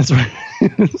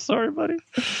 Sorry, buddy.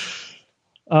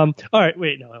 All right,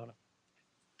 wait, no, I want to.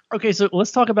 Okay, so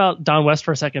let's talk about Don West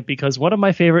for a second, because one of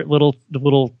my favorite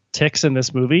little ticks in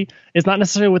this movie is not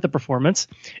necessarily with the performance.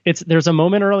 There's a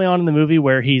moment early on in the movie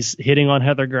where he's hitting on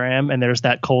Heather Graham, and there's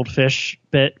that cold fish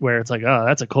bit where it's like, oh,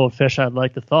 that's a cold fish I'd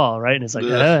like to thaw, right? And it's like,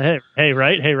 hey,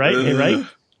 right.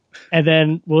 And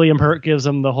then William Hurt gives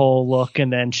him the whole look,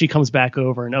 and then she comes back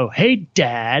over and, oh, hey,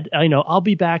 Dad, I'll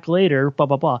be back later, blah,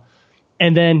 blah, blah.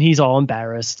 And then he's all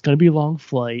embarrassed. It's going to be a long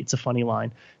flight. It's a funny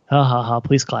line. Ha, ha, ha,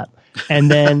 please clap.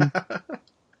 And then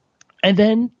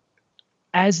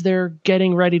as they're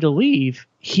getting ready to leave,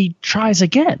 he tries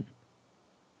again.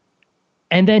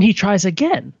 And then he tries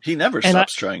again. He never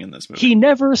stops trying in this movie. He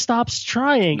never stops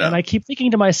trying. No. And I keep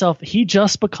thinking to myself, he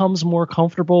just becomes more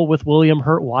comfortable with William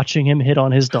Hurt watching him hit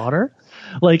on his daughter.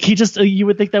 Like you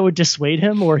would think that would dissuade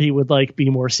him, or he would like be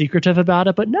more secretive about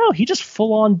it. But no, he just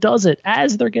full on does it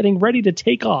as they're getting ready to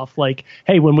take off. Like,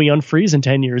 hey, when we unfreeze in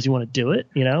 10 years, you want to do it?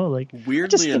 Like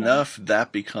weirdly enough,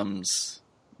 that becomes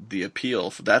the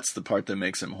appeal. That's the part that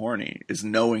makes him horny, is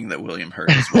knowing that William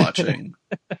Hurt is watching.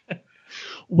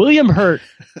 William Hurt,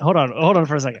 hold on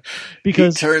for a second,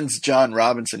 because he turns John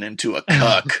Robinson into a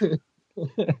cuck.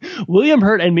 William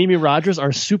Hurt and Mimi Rogers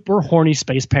are super horny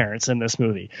space parents in this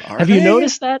movie. Have you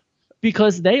noticed that?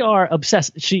 Because they are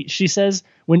obsessed. She says,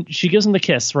 when she gives him the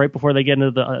kiss right before they get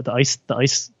into the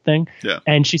ice thing,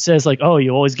 and she says like, "Oh,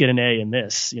 you always get an A in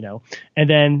this," And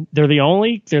then they're the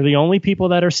only people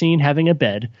that are seen having a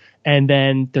bed, and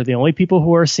then they're the only people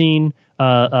who are seen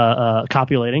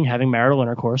copulating, having marital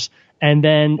intercourse. And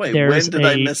then when did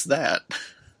I miss that?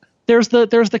 There's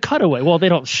the cutaway. Well, they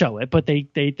don't show it, but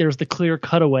there's the clear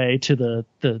cutaway to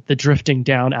the drifting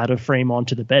down out of frame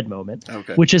onto the bed moment,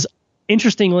 which is,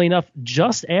 interestingly enough,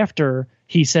 just after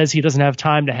he says he doesn't have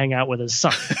time to hang out with his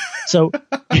son. So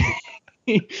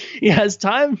he has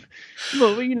time.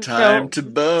 Time to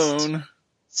bone.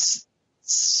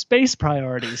 space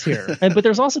priorities here. But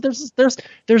there's also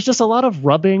there's just a lot of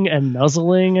rubbing and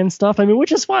nuzzling and stuff. I mean,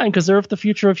 which is fine because they're the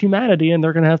future of humanity and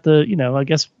they're going to have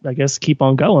to, I guess keep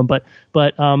on going. But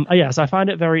yes, I find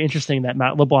it very interesting that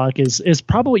Matt LeBlanc is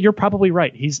probably, you're probably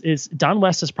right. Don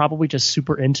West is probably just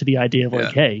super into the idea of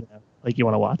like, hey, like, you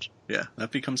want to watch? Yeah,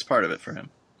 that becomes part of it for him.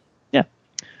 Yeah.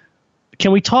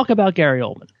 Can we talk about Gary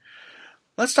Oldman?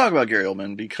 Let's talk about Gary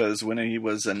Oldman, because when he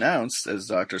was announced as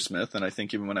Dr. Smith, and I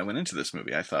think even when I went into this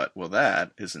movie, I thought, well,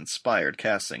 that is inspired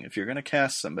casting. If you're going to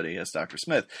cast somebody as Dr.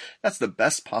 Smith, that's the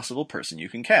best possible person you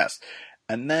can cast.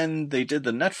 And then they did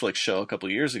the Netflix show a couple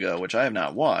of years ago, which I have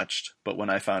not watched, but when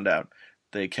I found out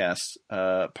they cast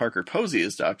Parker Posey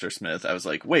as Dr. Smith, I was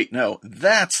like, wait, no,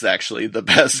 that's actually the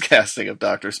best casting of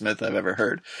Dr. Smith I've ever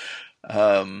heard.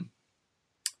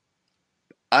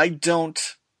 I don't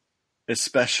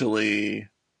especially...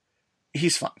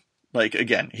 He's fine. Like,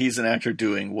 again, he's an actor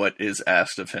doing what is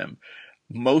asked of him.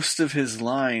 Most of his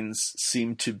lines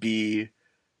seem to be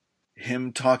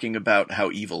him talking about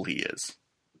how evil he is.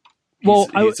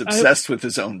 He's obsessed with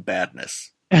his own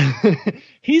badness.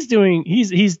 He's doing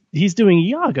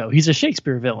Iago. He's a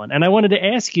Shakespeare villain. And I wanted to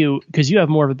ask you, because you have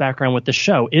more of a background with the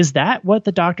show, is that what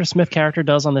the Dr. Smith character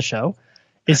does on the show?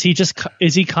 Is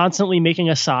he constantly making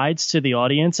asides to the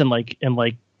audience and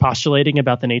postulating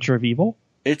about the nature of evil?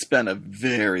 It's been a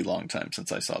very long time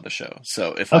since I saw the show.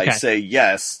 So if I say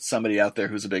yes, somebody out there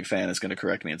who's a big fan is going to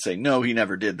correct me and say, no, he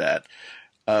never did that.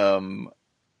 I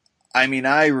mean,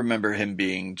 I remember him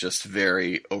being just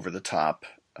very over the top.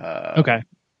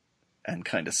 And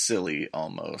kind of silly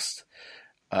almost.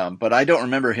 But I don't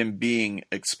remember him being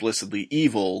explicitly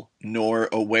evil nor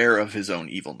aware of his own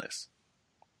evilness.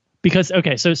 Because,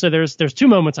 so there's two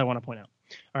moments I want to point out.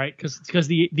 All right, because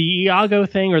the Iago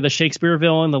thing, or the Shakespeare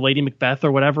villain, the Lady Macbeth,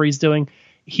 or whatever he's doing,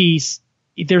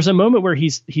 there's a moment where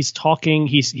he's talking,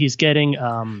 he's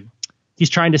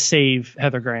trying to save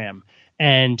Heather Graham,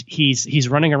 and he's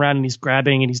running around and he's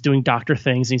grabbing and he's doing doctor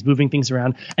things and he's moving things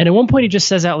around, and at one point he just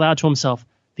says out loud to himself,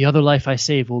 "The other life I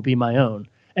save will be my own."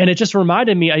 And it just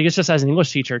reminded me, I guess just as an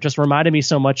English teacher, it just reminded me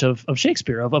so much of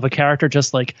Shakespeare, of a character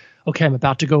just like, okay, I'm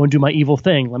about to go and do my evil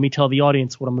thing. Let me tell the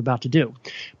audience what I'm about to do.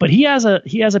 But he has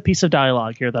a piece of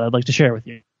dialogue here that I'd like to share with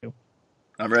you.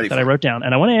 I'm ready. That I wrote down,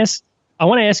 and I want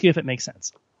to ask you if it makes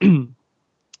sense.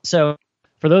 So,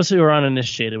 for those who are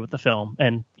uninitiated with the film,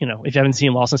 and if you haven't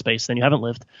seen Lost in Space, then you haven't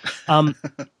lived.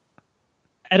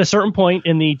 At a certain point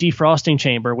in the defrosting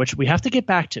chamber, which we have to get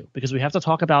back to because we have to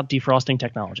talk about defrosting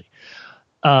technology.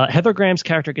 Heather Graham's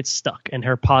character gets stuck and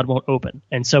her pod won't open.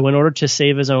 And so in order to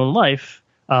save his own life,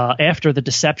 after the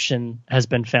deception has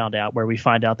been found out, where we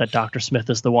find out that Dr. Smith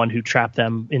is the one who trapped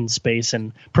them in space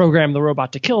and programmed the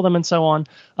robot to kill them and so on,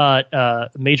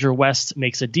 Major West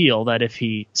makes a deal that if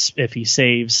he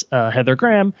saves Heather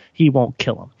Graham, he won't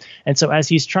kill him. And so as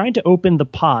he's trying to open the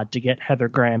pod to get Heather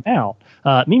Graham out,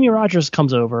 Mimi Rogers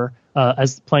comes over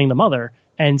as playing the mother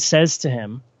and says to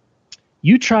him,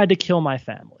 "You tried to kill my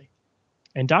family."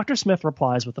 And Dr. Smith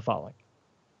replies with the following: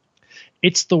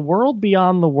 "It's the world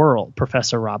beyond the world,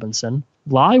 Professor Robinson.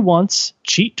 Lie once,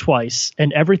 cheat twice,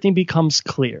 and everything becomes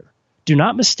clear. Do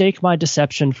not mistake my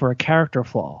deception for a character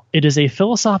flaw. It is a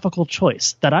philosophical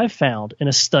choice that I've found in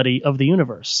a study of the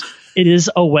universe. It is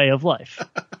a way of life."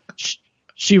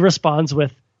 She responds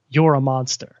with, "You're a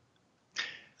monster."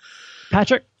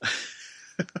 Patrick,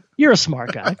 you're a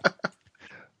smart guy.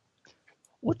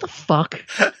 What the fuck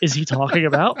is he talking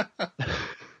about?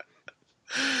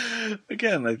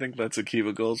 Again, I think that's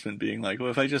Akiva Goldsman being like, well,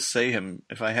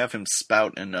 if I have him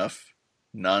spout enough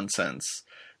nonsense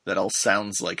that all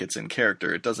sounds like it's in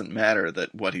character, it doesn't matter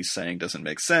that what he's saying doesn't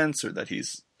make sense or that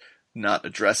he's not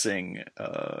addressing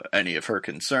any of her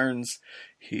concerns.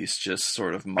 He's just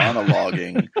sort of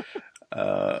monologuing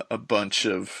a bunch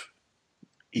of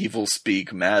evil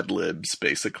speak Mad Libs,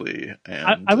 basically.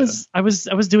 And I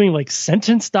was doing like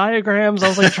sentence diagrams. I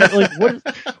was like,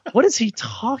 what is he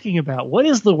talking about? What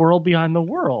is the world behind the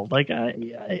world? Like,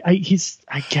 I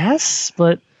guess,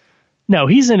 but no,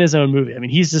 he's in his own movie. I mean,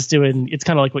 he's just doing. It's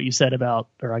kind of like what you said about,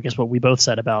 or I guess what we both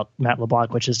said about Matt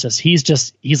LeBlanc, which is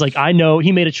he's like, I know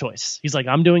he made a choice. He's like,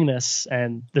 I'm doing this,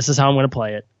 and this is how I'm going to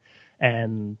play it,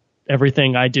 and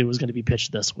everything I do is going to be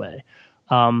pitched this way.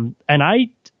 And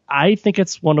I think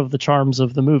it's one of the charms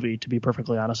of the movie, to be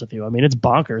perfectly honest with you. I mean, it's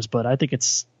bonkers, but I think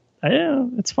it's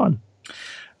fun.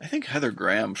 I think Heather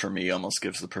Graham, for me, almost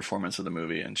gives the performance of the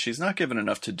movie, and she's not given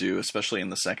enough to do, especially in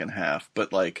the second half,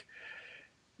 but like,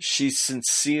 she's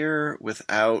sincere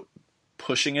without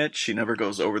pushing it. She never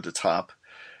goes over the top.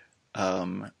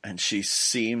 And she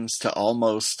seems to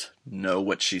almost know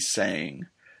what she's saying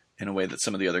in a way that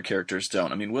some of the other characters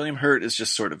don't. I mean, William Hurt is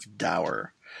just sort of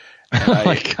dour. Oh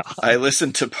my God. I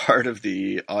listened to part of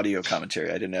the audio commentary.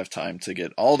 I didn't have time to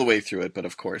get all the way through it, but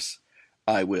of course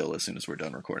I will as soon as we're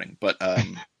done recording. But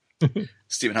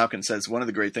Stephen Hopkins says one of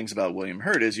the great things about William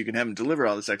Hurt is you can have him deliver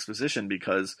all this exposition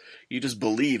because you just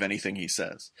believe anything he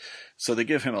says. So they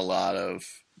give him a lot of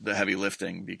the heavy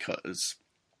lifting because,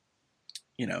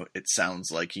 you know, it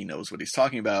sounds like he knows what he's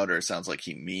talking about, or it sounds like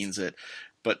he means it.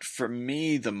 But for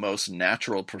me, the most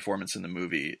natural performance in the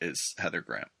movie is Heather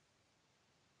Graham.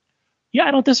 Yeah,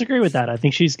 I don't disagree with that. I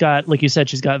think she's got, like you said,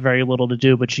 she's got very little to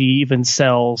do, but she even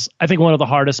sells. I think one of the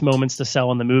hardest moments to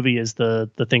sell in the movie is the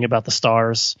thing about the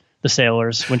stars, the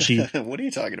sailors, when she. What are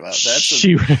you talking about?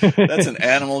 That's an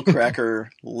Animal Cracker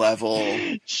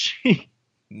level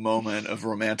moment of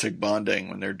romantic bonding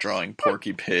when they're drawing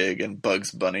Porky Pig and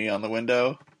Bugs Bunny on the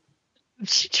window.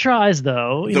 She tries,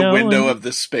 though. The window of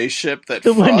the spaceship that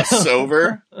frosts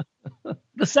over.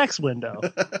 The sex window.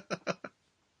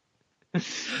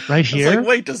 Right here. I was like,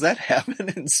 wait, does that happen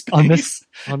in space?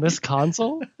 On this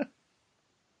console?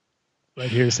 Right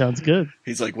here sounds good.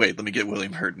 He's like, wait, let me get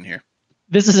William Hurt in here.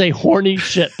 This is a horny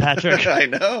shit, Patrick. I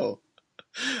know.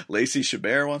 Lacey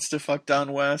Chabert wants to fuck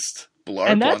Don West.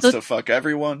 Blarp wants to fuck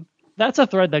everyone. That's a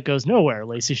thread that goes nowhere,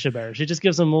 Lacey Chabert. She just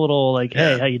gives him a little like,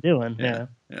 hey, how you doing? Yeah.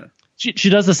 She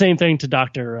does the same thing to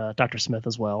Dr. Smith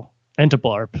as well. And to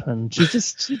Blarp, and she does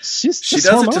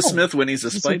hormonal. It to Smith when he's a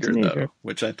spider, though,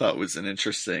 which I thought was an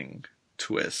interesting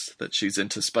twist, that she's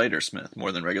into Spider Smith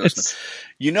more than regular Smith.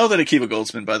 You know that Akiva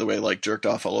Goldsman, by the way, like jerked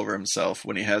off all over himself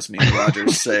when he has Mimi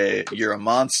Rogers say, "You're a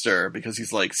monster," because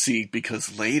he's like, see,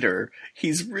 because later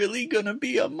he's really gonna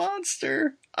be a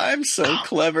monster. I'm so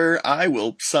clever. I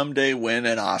will someday win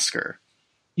an Oscar.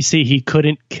 You see, he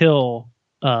couldn't kill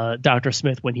Dr.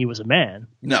 Smith when he was a man.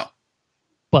 No.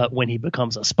 But when he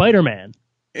becomes a Spider-Man,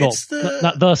 not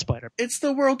the Spider-Man. It's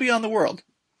the world beyond the world.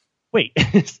 Wait,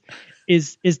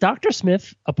 is Dr.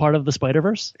 Smith a part of the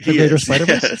Spider-Verse? The greater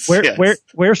Spider-Verse? Yes,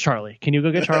 where's Charlie? Can you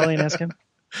go get Charlie and ask him?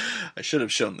 I should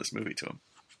have shown this movie to him.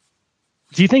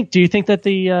 Do you think that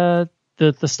the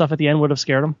stuff at the end would have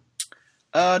scared him?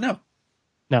 No.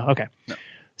 No. Okay. No.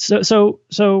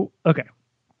 So okay.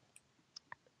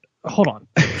 Hold on.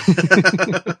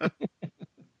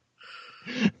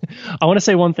 I want to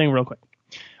say one thing real quick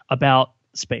about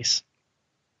space.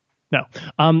 No.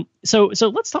 So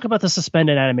let's talk about the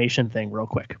suspended animation thing real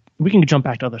quick. We can jump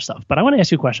back to other stuff, but I want to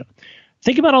ask you a question.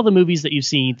 Think about all the movies that you've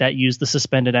seen that use the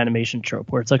suspended animation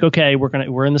trope, where it's like, okay,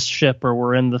 we're in the ship, or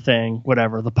we're in the thing,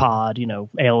 whatever, the pod,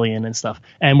 Alien and stuff,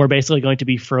 and we're basically going to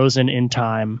be frozen in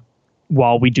time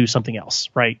while we do something else,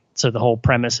 right? So the whole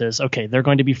premise is, okay, they're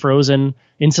going to be frozen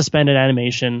in suspended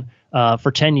animation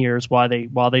for 10 years while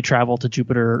they travel to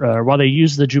Jupiter, while they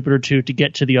use the Jupiter 2 to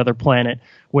get to the other planet,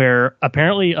 where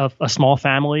apparently a small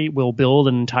family will build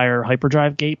an entire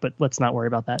hyperdrive gate, but let's not worry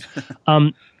about that.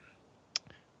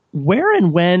 Where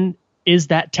and when is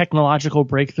that technological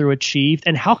breakthrough achieved,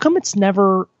 and how come it's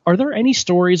never? Are there any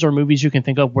stories or movies you can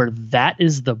think of where that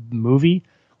is the movie?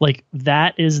 Like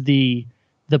that is the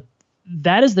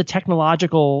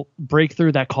technological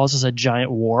breakthrough that causes a giant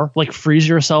war, like freeze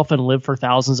yourself and live for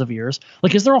thousands of years.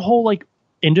 Like, is there a whole like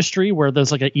industry where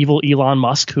there's like an evil Elon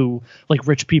Musk who like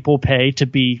rich people pay to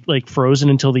be like frozen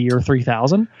until the year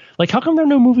 3000? Like, how come there are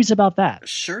no movies about that?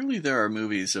 Surely there are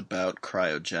movies about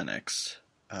cryogenics.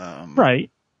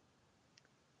 Right.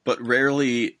 But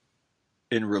rarely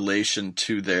in relation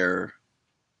to their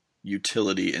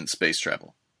utility in space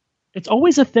travel. It's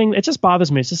always a thing. It just bothers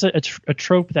me. It's just a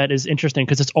trope that is interesting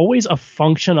because it's always a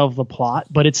function of the plot,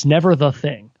 but it's never the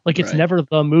thing. Like, it's never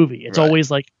the movie. It's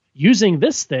always like using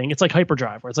this thing. It's like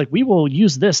hyperdrive, where it's like, we will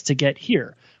use this to get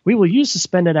here. We will use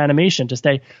suspended animation to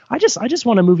stay. I just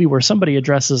want a movie where somebody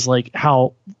addresses like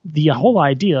how the whole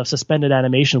idea of suspended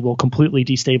animation will completely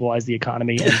destabilize the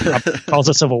economy and cause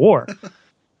a civil war.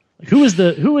 Like, who is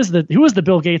the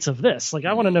Bill Gates of this? Like,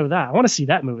 I want to know that. I want to see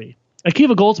that movie.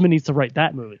 Akiva Goldsman needs to write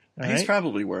that movie. He's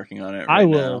probably working on it I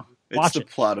will now. Watch it's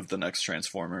the plot of the next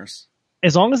Transformers.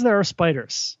 As long as there are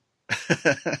spiders.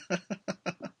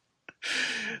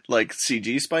 Like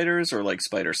CG spiders or like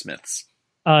Spider Smiths?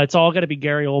 It's all got to be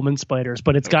Gary Oldman spiders,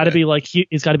 but it's got to be like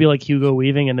Hugo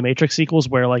Weaving in the Matrix sequels,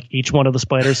 where like each one of the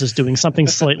spiders is doing something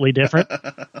slightly different.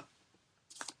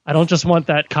 I don't just want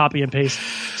that copy and paste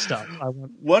stuff.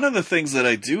 One of the things that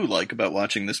I do like about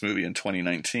watching this movie in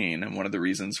 2019, and one of the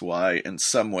reasons why, in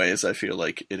some ways, I feel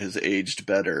like it has aged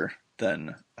better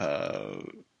than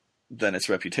its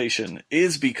reputation,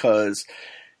 is because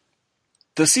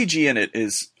the CG in it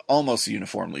is almost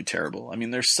uniformly terrible. I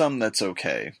mean, there's some that's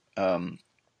okay.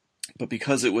 But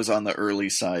because it was on the early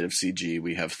side of CG,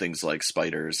 we have things like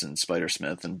Spiders and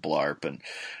Spider-Smith and Blarp, and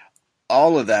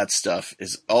all of that stuff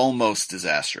is almost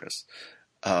disastrous.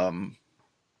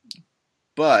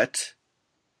 But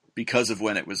because of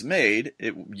when it was made,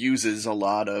 it uses a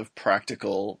lot of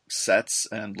practical sets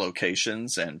and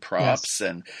locations and props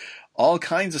and all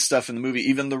kinds of stuff in the movie.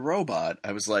 Even the robot,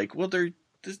 I was like, well, they're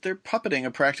puppeting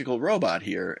a practical robot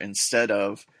here instead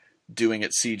of doing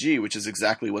it CG, which is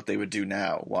exactly what they would do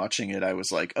now. Watching it, I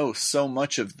was like, oh, so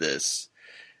much of this,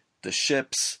 the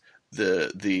ships,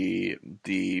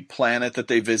 the planet that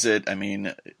they visit, I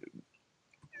mean,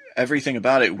 everything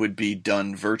about it would be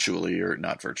done virtually, or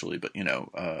not virtually, but,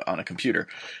 on a computer.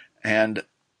 And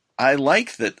I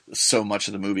like that so much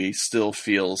of the movie still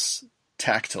feels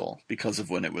tactile because of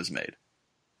when it was made.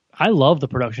 I love the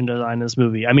production design in this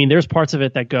movie. I mean, there's parts of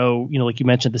it that go, like you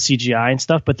mentioned, the CGI and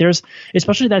stuff, but there's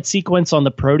especially that sequence on the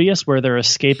Proteus where they're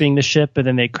escaping the ship and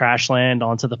then they crash land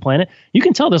onto the planet. You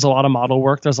can tell there's a lot of model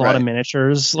work. There's a lot of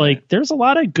miniatures. Like there's a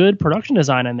lot of good production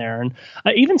design in there. And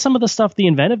even some of the stuff, the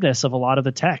inventiveness of a lot of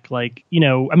the tech, like,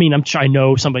 I mean, I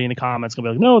know somebody in the comments gonna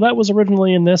be like, no, that was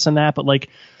originally in this and that. But like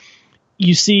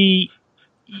you see,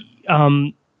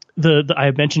 I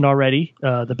have mentioned already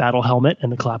the battle helmet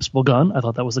and the collapsible gun. I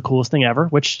thought that was the coolest thing ever,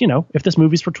 which, if this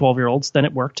movie's for 12-year-olds, then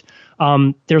it worked.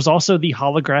 There's also the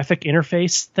holographic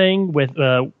interface thing with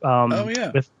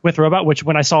Robot, which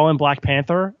when I saw in Black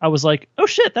Panther, I was like, oh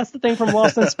shit, that's the thing from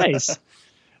Lost in Space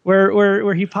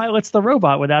where he pilots the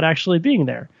robot without actually being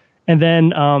there. And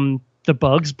then the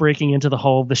bugs breaking into the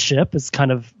hull of the ship is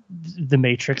kind of the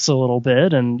Matrix a little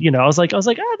bit. And, I was like,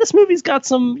 this movie's got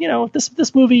some,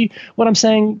 this movie, what I'm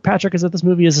saying, Patrick, is that this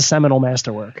movie is a seminal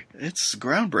masterwork. It's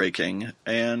groundbreaking.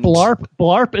 And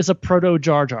Blarp is a proto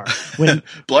Jar Jar.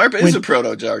 Blarp is a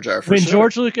proto Jar Jar for sure.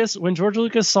 When George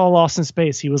Lucas saw Lost in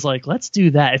Space, he was like, let's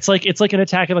do that. It's like an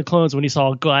Attack of the Clones when he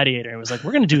saw Gladiator. It was like,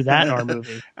 we're going to do that in our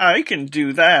movie. I can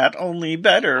do that, only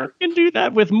better. I can do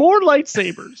that with more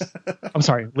lightsabers. I'm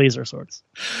sorry, laser swords.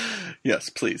 Yes,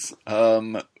 please.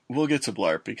 We'll get to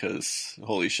Blarp because,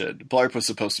 holy shit, Blarp was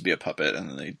supposed to be a puppet and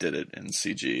then they did it in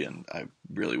CG, and I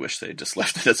really wish they just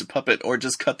left it as a puppet or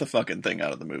just cut the fucking thing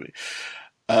out of the movie.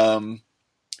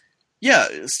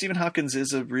 Stephen Hopkins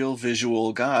is a real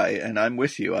visual guy, and I'm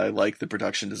with you. I like the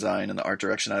production design and the art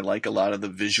direction. I like a lot of the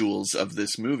visuals of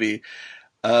this movie.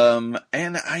 And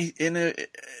I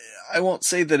won't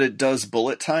say that it does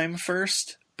bullet time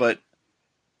first, but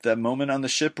that moment on the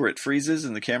ship where it freezes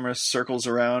and the camera circles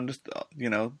around,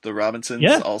 the Robinsons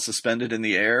all suspended in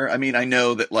the air. I mean, I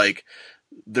know that like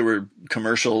there were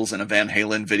commercials and a Van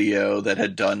Halen video that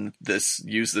had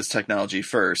used this technology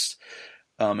first.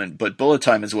 But bullet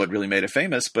time is what really made it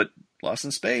famous, but Lost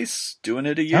in Space doing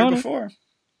it a year before.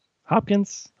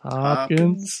 Hopkins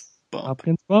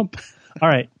bump. All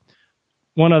right.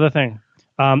 One other thing.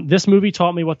 This movie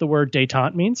taught me what the word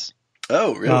détente means.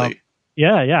 Oh, really?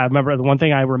 Yeah. I remember the one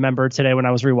thing I remembered today when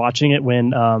I was rewatching it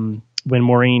when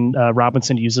Maureen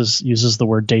Robinson uses the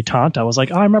word détente. I was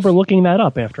like, I remember looking that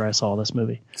up after I saw this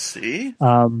movie. See?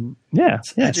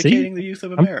 It's educating the youth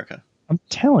of America. I'm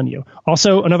telling you.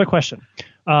 Also, another question.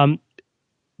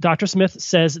 Dr. Smith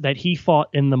says that he fought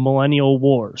in the Millennial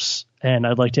Wars, and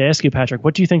I'd like to ask you, Patrick,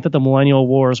 what do you think that the Millennial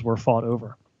Wars were fought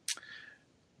over?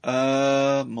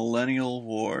 Millennial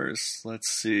Wars. Let's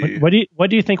see. What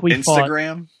do you think we fought?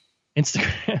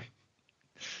 Instagram.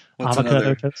 What's avocado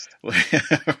another toast?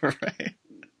 Right.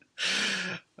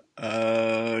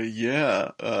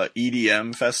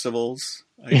 EDM festivals,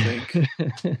 I think.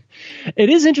 It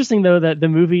is interesting though that the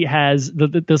movie has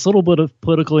this little bit of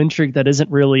political intrigue that isn't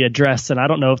really addressed, and I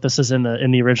don't know if this is in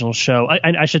the original show.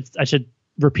 I should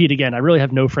repeat again. I really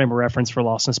have no frame of reference for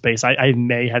Lost in Space. I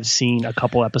may have seen a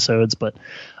couple episodes, but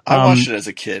I watched it as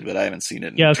a kid, but I haven't seen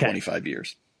it in 25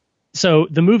 years. So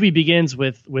the movie begins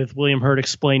with William Hurt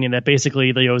explaining that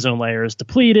basically the ozone layer is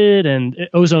depleted, and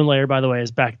ozone layer, by the way,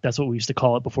 is back. That's what we used to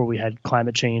call it before we had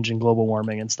climate change and global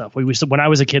warming and stuff. When I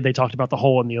was a kid, they talked about the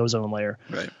hole in the ozone layer.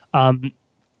 Right.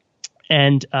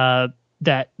 That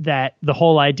the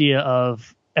whole idea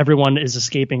of everyone is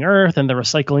escaping Earth and the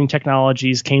recycling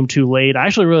technologies came too late. I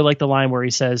actually really like the line where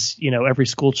he says, every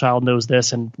school child knows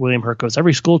this, and William Hurt goes,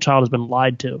 every school child has been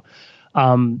lied to.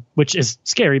 Which is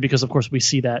scary because, of course, we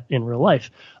see that in real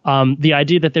life. The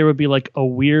idea that there would be like a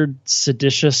weird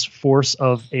seditious force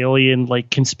of alien like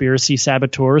conspiracy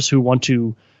saboteurs who want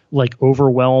to like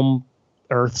overwhelm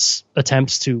Earth's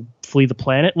attempts to flee the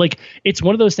planet. Like, it's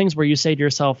one of those things where you say to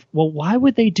yourself, well, why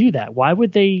would they do that? Why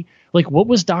would they what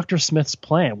was Dr. Smith's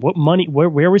plan? What money,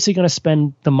 where was he going to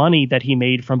spend the money that he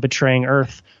made from betraying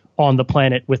Earth on the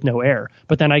planet with no air.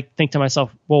 But then I think to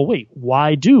myself, well, wait,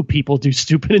 why do people do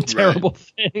stupid and terrible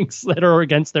things that are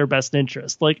against their best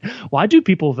interest? Like, why do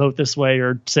people vote this way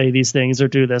or say these things or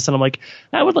do this? And I'm like,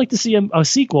 I would like to see a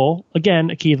sequel, again,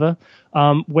 Akiva,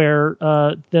 where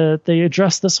they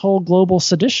address this whole global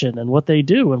sedition and what they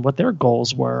do and what their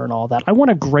goals were and all that. I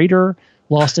want a greater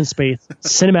Lost in Space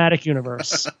cinematic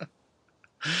universe.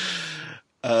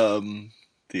 The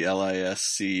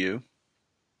LISCU.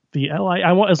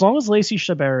 I want, as long as Lacey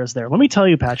Chabert is there. Let me tell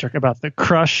you, Patrick, about the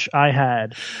crush I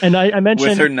had. And I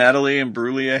mentioned with her Natalie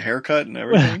Imbruglia haircut and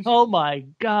everything. Oh my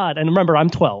God. And remember, I'm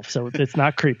 12, so it's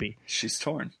not creepy. She's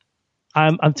torn.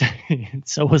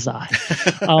 So was I.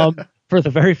 For the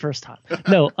very first time.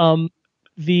 No,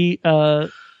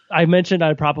 I mentioned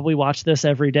I probably watched this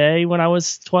every day when I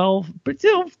was 12, but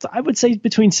I would say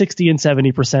between 60 and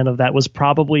 70% of that was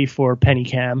probably for Penny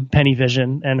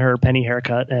Vision, and her penny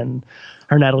haircut and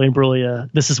her Natalie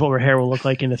Imbruglia. This is what her hair will look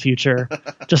like in the future.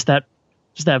 just that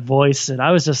voice. And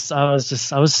I was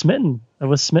smitten. I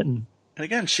was smitten. And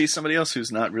again, she's somebody else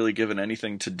who's not really given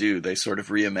anything to do. They sort of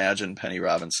reimagine Penny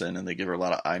Robinson, and they give her a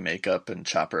lot of eye makeup and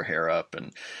chop her hair up.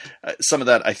 And some of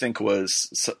that, I think,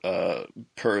 was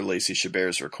per Lacey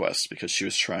Chabert's request, because she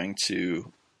was trying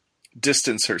to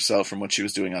distance herself from what she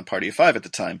was doing on Party of Five at the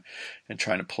time and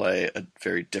trying to play a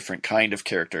very different kind of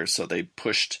character. So they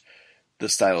pushed the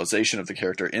stylization of the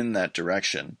character in that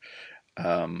direction.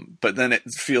 But then it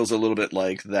feels a little bit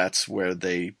like that's where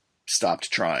they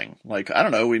stopped trying. Like, I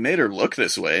don't know, we made her look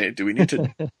this way. Do we need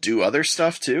to do other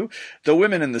stuff too? The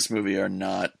women in this movie are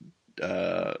not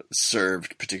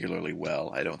served particularly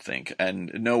well, I don't think.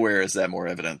 And nowhere is that more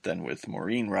evident than with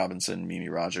Maureen Robinson, Mimi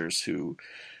Rogers, who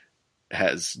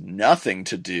has nothing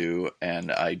to do.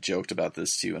 And I joked about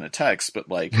this to you in a text, but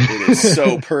like, it is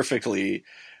so perfectly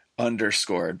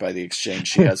underscored by the exchange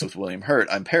she has with William Hurt.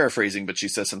 I'm paraphrasing, but she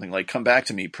says something like, "Come back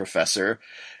to me, Professor."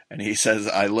 And he says,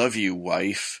 "I love you,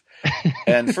 wife."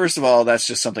 And first of all, that's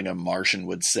just something a Martian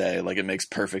would say. Like, it makes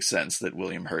perfect sense that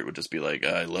William Hurt would just be like,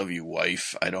 "I love you,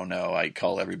 wife." I don't know. I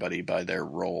call everybody by their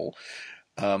role.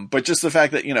 But just the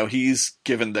fact that, he's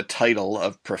given the title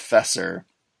of professor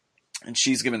and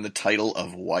she's given the title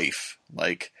of wife.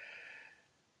 Like,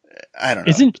 I don't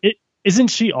know.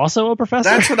 Isn't she also a professor?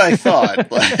 That's what I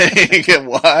thought. Like,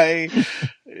 why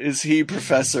is he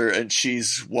professor and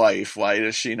she's wife? Why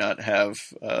does she not have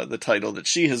the title that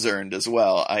she has earned as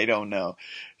well? I don't know.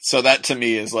 So that to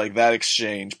me is like, that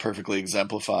exchange perfectly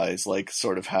exemplifies like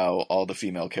sort of how all the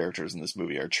female characters in this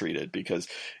movie are treated, because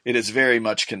it is very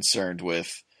much concerned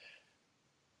with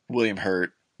William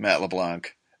Hurt, Matt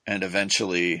LeBlanc, and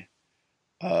eventually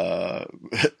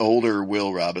older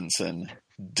Will Robinson,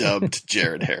 dubbed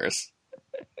Jared Harris.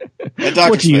 And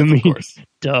Dr. What do Smith, you mean, of course.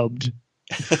 Dubbed?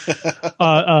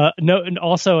 No, and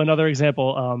also another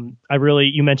example.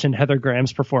 You mentioned Heather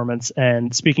Graham's performance,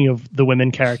 and speaking of the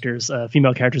women characters,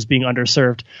 female characters being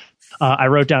underserved, I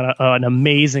wrote down an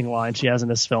amazing line she has in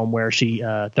this film where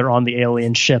they're on the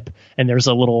alien ship and there's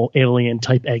a little alien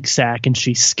type egg sac and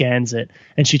she scans it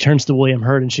and she turns to William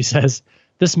Hurt and she says,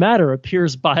 "This matter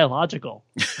appears biological."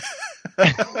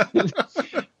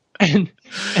 And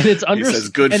it's he says,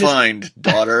 "Good find,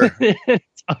 daughter."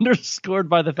 It's underscored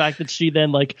by the fact that she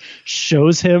then like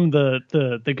shows him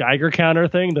the Geiger counter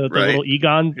thing, the little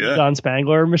Egon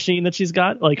Spangler machine that she's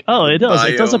got. Like, oh, it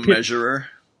does appear measurer.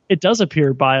 It does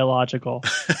appear biological.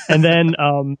 And then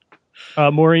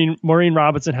Maureen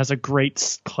Robinson has a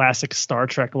great classic Star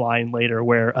Trek line later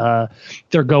where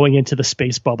they're going into the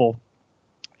space bubble.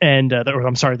 And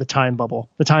the time bubble,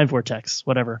 the time vortex,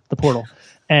 whatever, the portal,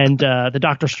 and the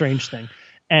Doctor Strange thing,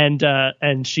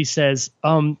 and she says,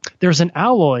 "There's an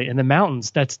alloy in the mountains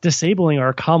that's disabling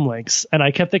our comlinks." And I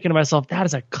kept thinking to myself, that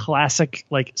is a classic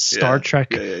like Star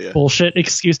Trek bullshit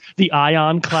excuse. The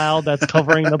ion cloud that's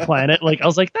covering the planet. Like, I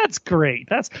was like, that's great.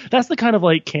 That's the kind of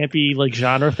like campy like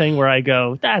genre thing where I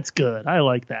go, that's good. I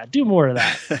like that. Do more of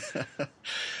that.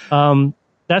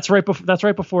 That's right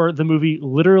before the movie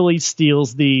literally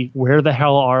steals the "where the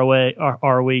hell are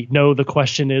we?" No, the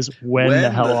question is when the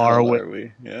hell are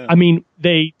we? Yeah. I mean,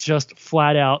 they just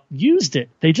flat out used it.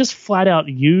 They just flat out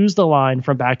used the line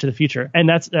from Back to the Future, and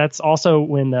that's also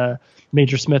when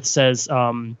Major Smith says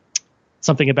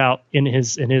something about in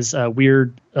his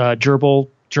weird gerbil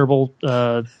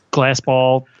glass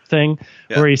ball thing,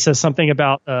 where he says something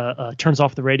about turns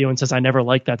off the radio and says, "I never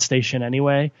liked that station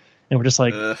anyway." And we're just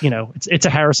like, it's a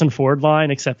Harrison Ford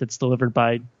line, except it's delivered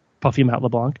by Puffy Matt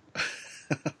LeBlanc.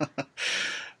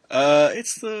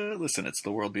 It's the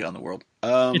world beyond the world.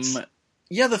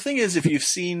 The thing is, if you've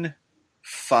seen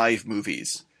 5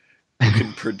 movies, you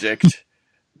can predict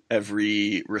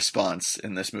every response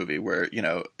in this movie where, you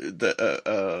know,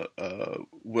 the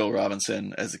Will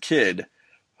Robinson as a kid,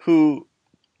 who,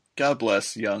 God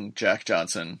bless young Jack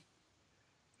Johnson,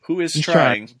 who is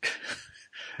trying.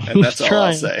 And that's all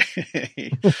I'll say.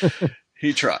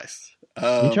 He tries.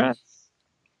 He tries.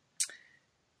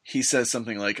 He says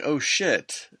something like, "Oh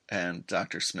shit," and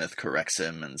Dr. Smith corrects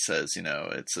him and says, you know,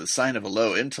 it's a sign of a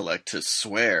low intellect to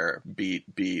swear,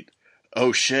 beat,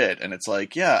 oh shit. And it's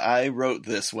like, yeah, I wrote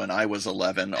this when I was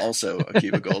 11, also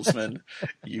Akiva Goldsman,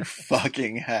 you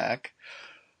fucking hack.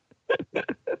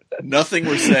 Nothing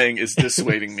we're saying is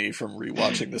dissuading me from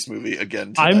rewatching this movie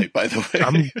again tonight, by the way.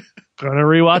 I'm going to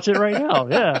rewatch it right now.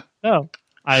 Yeah. No.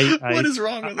 What is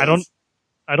wrong with this?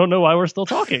 I don't know why we're still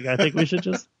talking. I think we should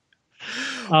just...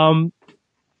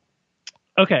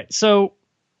 Okay, so,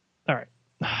 all right.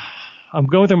 I'm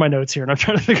going through my notes here, and I'm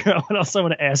trying to figure out what else I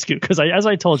want to ask you, because as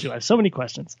I told you, I have so many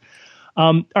questions.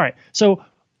 All right, so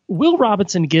Will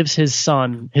Robinson gives his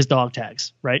son his dog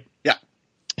tags, right? Yeah.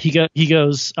 He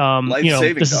goes,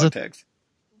 life-saving dog tags.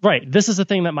 Right. This is the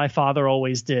thing that my father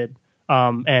always did.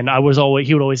 And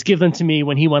he would always give them to me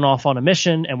when he went off on a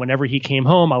mission, and whenever he came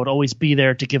home, I would always be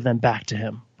there to give them back to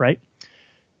him, right?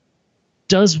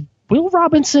 Does Will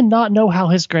Robinson not know how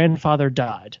his grandfather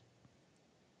died?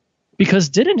 Because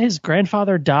didn't his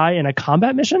grandfather die in a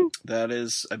combat mission? That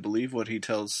is, I believe, what he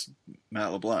tells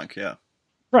Matt LeBlanc, yeah.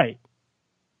 Right.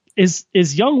 Is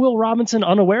young Will Robinson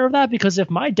unaware of that? Because if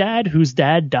my dad, whose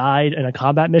dad died in a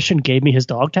combat mission, gave me his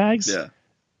dog tags, yeah.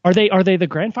 Are they the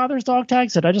grandfather's dog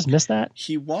tags? Did I just miss that?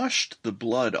 He washed the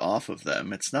blood off of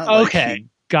them. It's not like he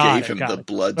gave him the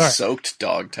blood-soaked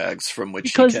dog tags from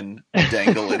which he can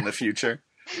dangle in the future.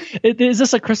 Is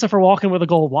this a Christopher Walken with a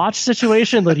gold watch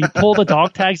situation? Did he pull the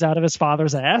dog tags out of his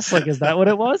father's ass? Like, is that what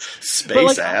it was?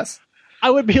 Space ass. I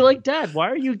would be like, Dad,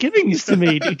 why are you giving these to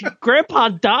me? Grandpa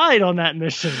died on that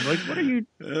mission. Like, what are you?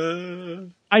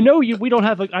 I know we don't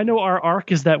have I know our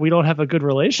arc is that we don't have a good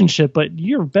relationship, but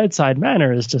your bedside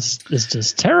manner is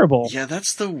just terrible. Yeah,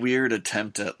 that's the weird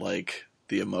attempt at like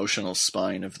the emotional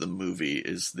spine of the movie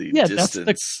is the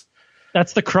distance.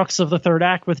 That's the crux of the third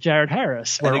act with Jared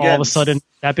Harris, where all of a sudden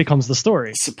that becomes the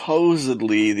story.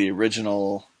 Supposedly, the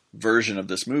original version of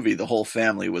this movie, the whole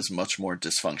family was much more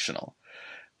dysfunctional.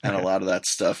 And a lot of that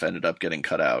stuff ended up getting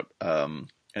cut out.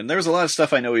 And there was a lot of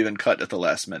stuff I know even cut at the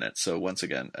last minute. So once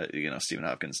again, Stephen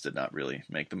Hopkins did not really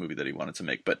make the movie that he wanted to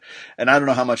make. And I don't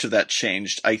know how much of that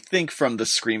changed. I think from the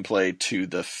screenplay to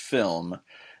the film,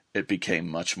 it became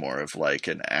much more of like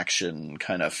an action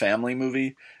kind of family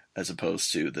movie, as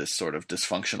opposed to this sort of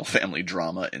dysfunctional family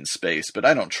drama in space. But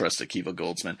I don't trust Akiva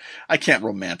Goldsman. I can't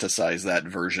romanticize that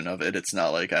version of it. It's not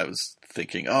like I was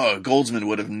thinking, oh, Goldsman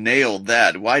would have nailed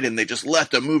that. Why didn't they just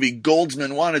let the movie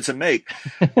Goldsman wanted to make?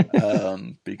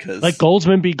 Because let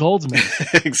Goldsman be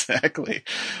Goldsman. Exactly.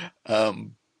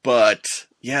 But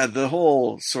yeah, the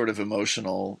whole sort of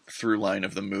emotional through line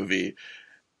of the movie,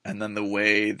 and then the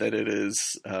way that it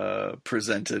is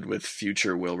presented with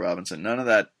future Will Robinson, none of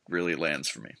that really lands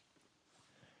for me.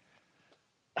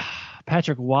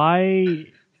 Patrick, why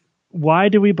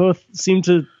do we both seem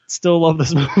to still love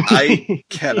this movie? I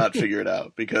cannot figure it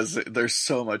out because there's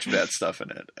so much bad stuff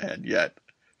in it, and yet,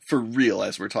 for real,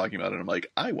 as we're talking about it, I'm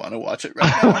like, I want to watch it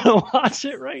right now. I want to watch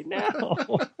it right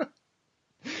now.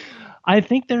 I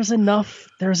think there's enough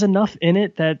in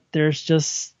it that there's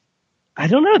just, I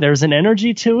don't know, there's an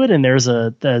energy to it, and there's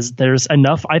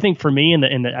enough. I think for me, in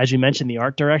the as you mentioned, the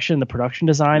art direction, the production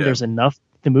design, there's enough.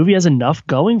 The movie has enough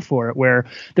going for it where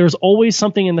there's always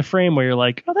something in the frame where you're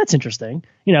like, oh, that's interesting,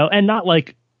 and not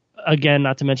like, again,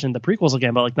 not to mention the prequels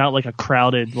again, but like not like a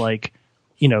crowded, like,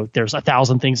 there's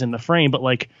 1,000 things in the frame, but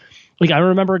like I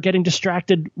remember getting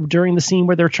distracted during the scene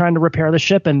where they're trying to repair the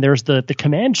ship, and there's the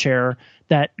command chair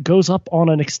that goes up on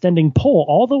an extending pole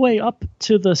all the way up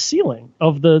to the ceiling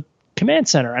of the command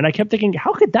center, and I kept thinking,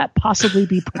 how could that possibly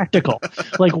be practical?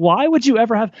 Like, why would you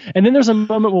ever have? And then there's a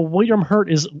moment where William Hurt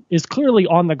is clearly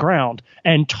on the ground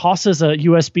and tosses a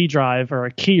USB drive or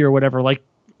a key or whatever, like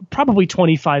probably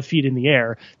 25 feet in the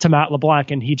air to Matt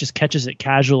LeBlanc, and he just catches it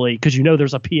casually because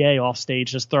there's a PA off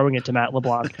stage just throwing it to Matt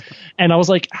LeBlanc. And I was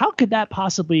like, how could that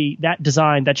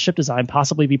ship design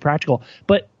possibly be practical?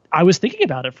 But I was thinking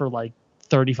about it for like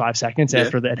 35 seconds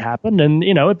after that happened, and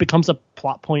it becomes a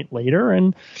plot point later,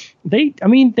 and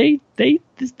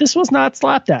this was not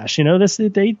slapdash.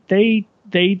 They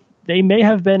may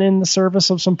have been in the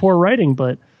service of some poor writing,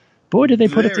 but boy, did they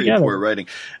put it together. Poor writing.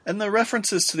 And the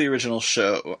references to the original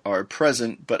show are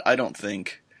present, but I don't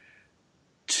think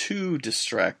too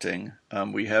distracting.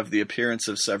 We have the appearance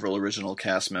of several original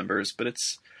cast members, but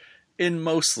it's in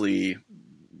mostly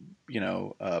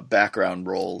background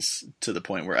roles to the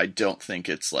point where I don't think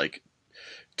it's like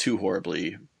too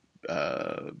horribly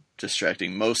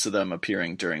distracting. Most of them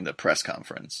appearing during the press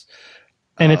conference.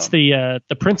 And it's the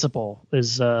principal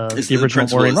is the original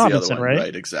Maureen Robinson, right?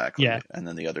 Right, exactly. Yeah. And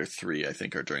then the other three, I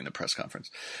think, are during the press conference.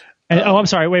 And, I'm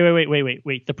sorry.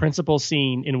 Wait. The principal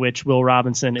scene in which Will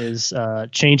Robinson is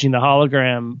changing the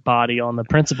hologram body on the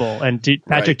principal. And Patrick,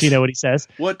 right. Do you know what he says?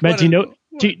 Matt, do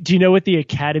you know what the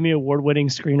Academy Award-winning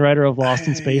screenwriter of Lost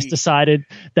in Space decided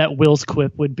that Will's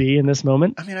quip would be in this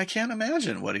moment? I mean, I can't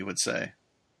imagine what he would say.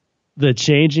 The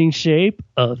changing shape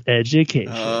of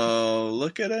education. Oh,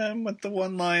 look at him with the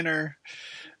one-liner.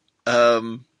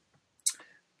 The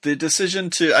decision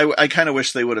to... I kind of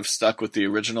wish they would have stuck with the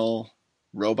original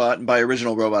robot. And by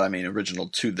original robot, I mean original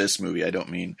to this movie. I don't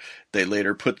mean they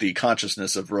later put the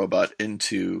consciousness of robot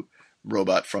into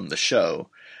robot from the show.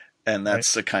 And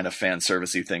that's a kind of fan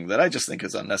servicey thing that I just think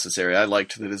is unnecessary. I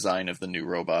liked the design of the new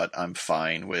robot. I'm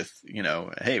fine with,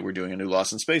 hey, we're doing a new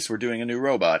Lost in Space. We're doing a new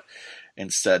robot.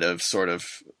 Instead of sort of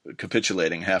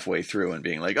capitulating halfway through and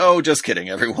being like, oh, just kidding,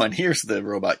 everyone. Here's the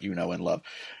robot you know and love.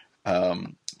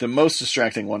 The most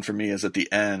distracting one for me is at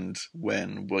the end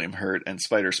when William Hurt and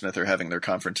Spider-Smith are having their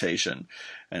confrontation.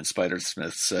 And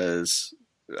Spider-Smith says,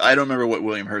 I don't remember what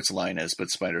William Hurt's line is, but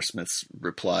Spider-Smith's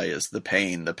reply is, the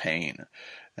pain, the pain.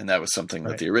 And that was something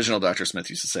that the original Dr. Smith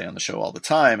used to say on the show all the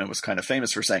time and was kind of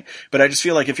famous for saying. But I just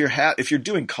feel like if you're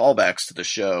doing callbacks to the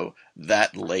show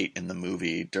that late in the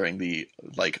movie during the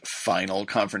final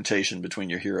confrontation between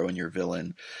your hero and your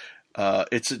villain,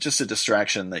 it's just a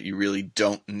distraction that you really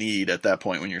don't need at that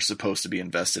point when you're supposed to be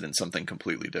invested in something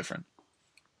completely different.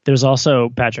 There's also,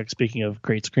 Patrick, speaking of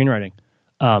great screenwriting,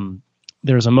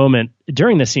 there's a moment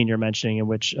during the scene you're mentioning in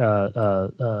which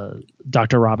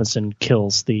Dr. Robinson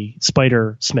kills the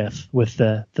Spider Smith with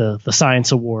the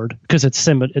science award because it's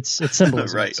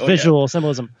symbolism, right. It's visual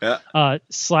symbolism. Yeah.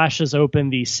 Slashes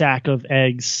open the sack of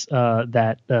eggs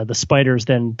that the spiders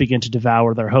then begin to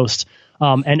devour their host.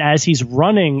 And as he's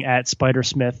running at Spider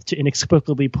Smith to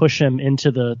inexplicably push him into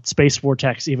the space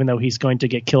vortex, even though he's going to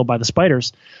get killed by the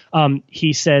spiders,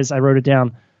 he says, I wrote it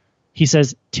down. He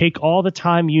says, take all the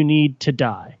time you need to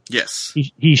die. Yes.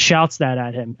 He shouts that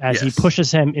at him as he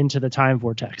pushes him into the time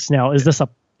vortex. Now, is this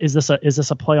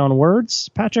a play on words,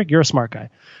 Patrick? You're a smart guy.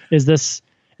 Is this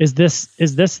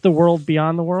the world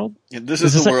beyond the world? Yeah, this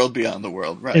is the world beyond the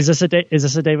world, right? Is this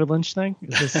a David Lynch thing?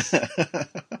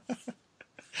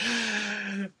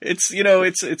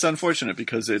 It's unfortunate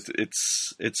because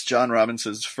it's John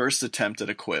Robinson's first attempt at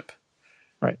a quip.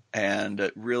 Right. And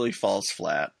it really falls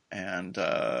flat. And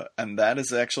that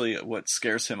is actually what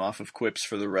scares him off of quips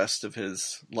for the rest of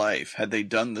his life. Had they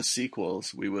done the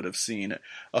sequels, we would have seen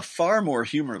a far more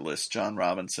humorless John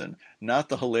Robinson, not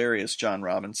the hilarious John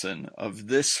Robinson of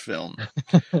this film,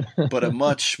 but a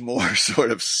much more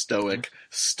sort of stoic,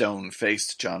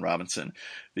 stone-faced John Robinson,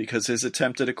 because his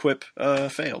attempt at a quip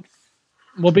failed.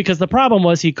 Well, because the problem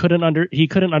was he couldn't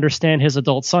understand his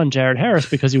adult son, Jared Harris,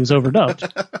 because he was overdubbed.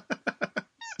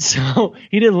 So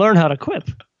he didn't learn how to quip.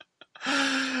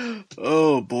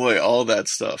 Oh boy, all that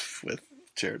stuff with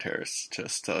Jared Harris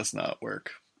just does not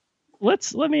work.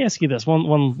 Let me ask you this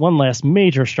one last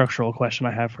major structural question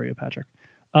I have for you, Patrick.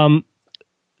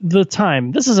 The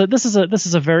time. This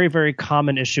is a very, very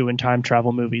common issue in time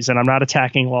travel movies, and I'm not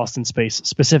attacking Lost in Space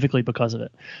specifically because of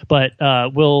it. But older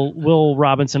Will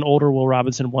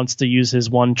Robinson wants to use his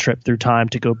one trip through time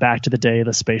to go back to the day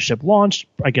the spaceship launched,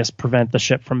 I guess prevent the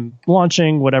ship from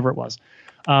launching, whatever it was.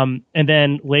 And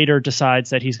then later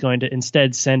decides that he's going to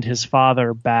instead send his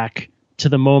father back to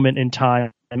the moment in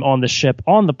time on the ship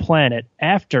on the planet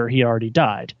after he already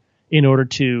died in order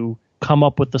to come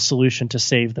up with the solution to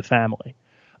save the family.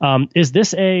 Is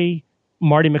this a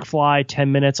Marty McFly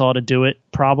 10 minutes ought to do it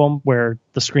problem where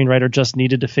the screenwriter just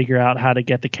needed to figure out how to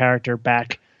get the character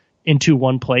back into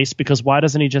one place? Because why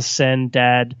doesn't he just send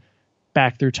dad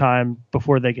back through time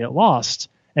before they get lost?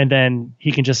 And then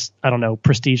he can just, I don't know,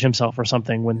 prestige himself or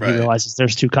something when he realizes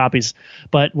there's two copies.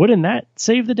 But wouldn't that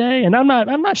save the day? And I'm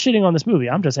not shitting on this movie.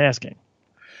 I'm just asking.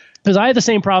 Because I had the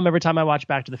same problem every time I watch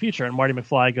Back to the Future, and Marty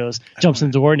McFly jumps in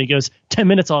the door and he goes, 10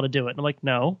 minutes ought to do it. And I'm like,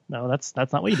 no, that's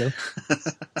not what you do.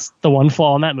 It's the one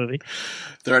flaw in that movie.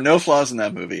 There are no flaws in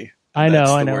that movie. I know.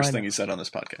 That's the worst thing you said on this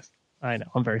podcast. I know.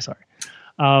 I'm very sorry.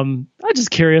 I'm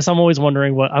just curious. I'm always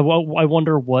wondering I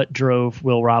wonder what drove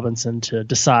Will Robinson to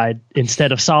decide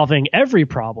instead of solving every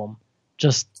problem,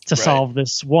 just to solve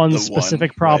this one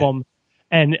specific problem. Right.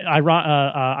 And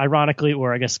ironically,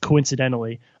 or I guess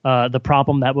coincidentally, the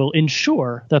problem that will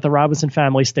ensure that the Robinson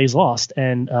family stays lost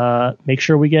and make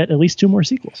sure we get at least 2 more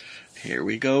sequels. Here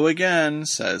we go again,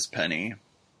 says Penny.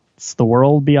 It's the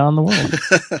world beyond the world.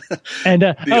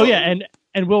 And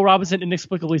and Will Robinson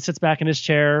inexplicably sits back in his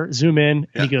chair, zoom in,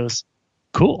 and he goes,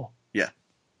 "Cool." Yeah.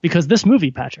 Because this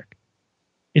movie, Patrick,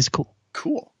 is cool.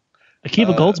 Cool.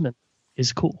 Akiva Goldsman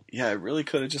is cool. Yeah, it really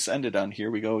could have just ended on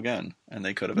 "Here we go again," and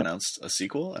they could have announced a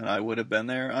sequel, and I would have been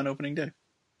there on opening day.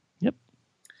 Yep.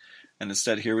 And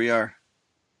instead, here we are,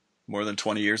 more than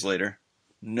 20 years later.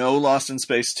 No Lost in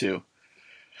Space 2.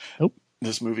 Nope.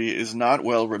 This movie is not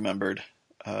well remembered,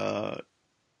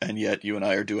 and yet you and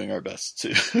I are doing our best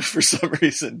to, for some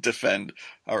reason, defend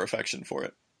our affection for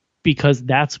it. Because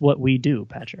that's what we do,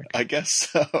 Patrick. I guess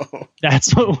so.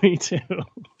 That's what we do.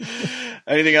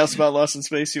 Anything else about Lost in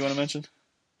Space you want to mention?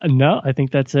 No, I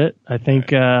think that's it. I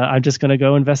think I'm just going to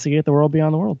go investigate the world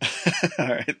beyond the world. All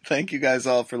right. Thank you guys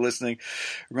all for listening.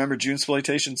 Remember,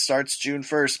 Junesploitation starts June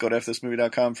 1st. Go to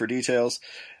fthismovie.com for details.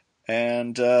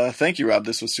 And thank you, Rob.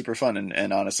 This was super fun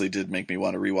and honestly did make me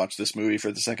want to rewatch this movie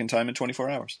for the second time in 24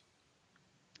 hours.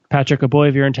 Patrick, a boy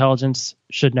of your intelligence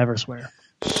should never swear.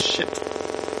 Shit.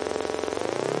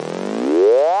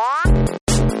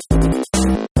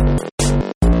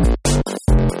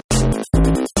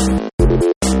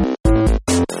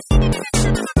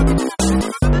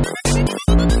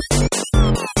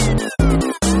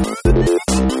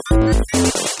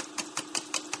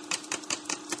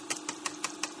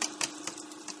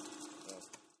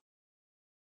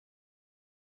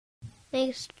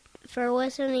 Thanks for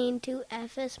listening to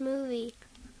FS Movie.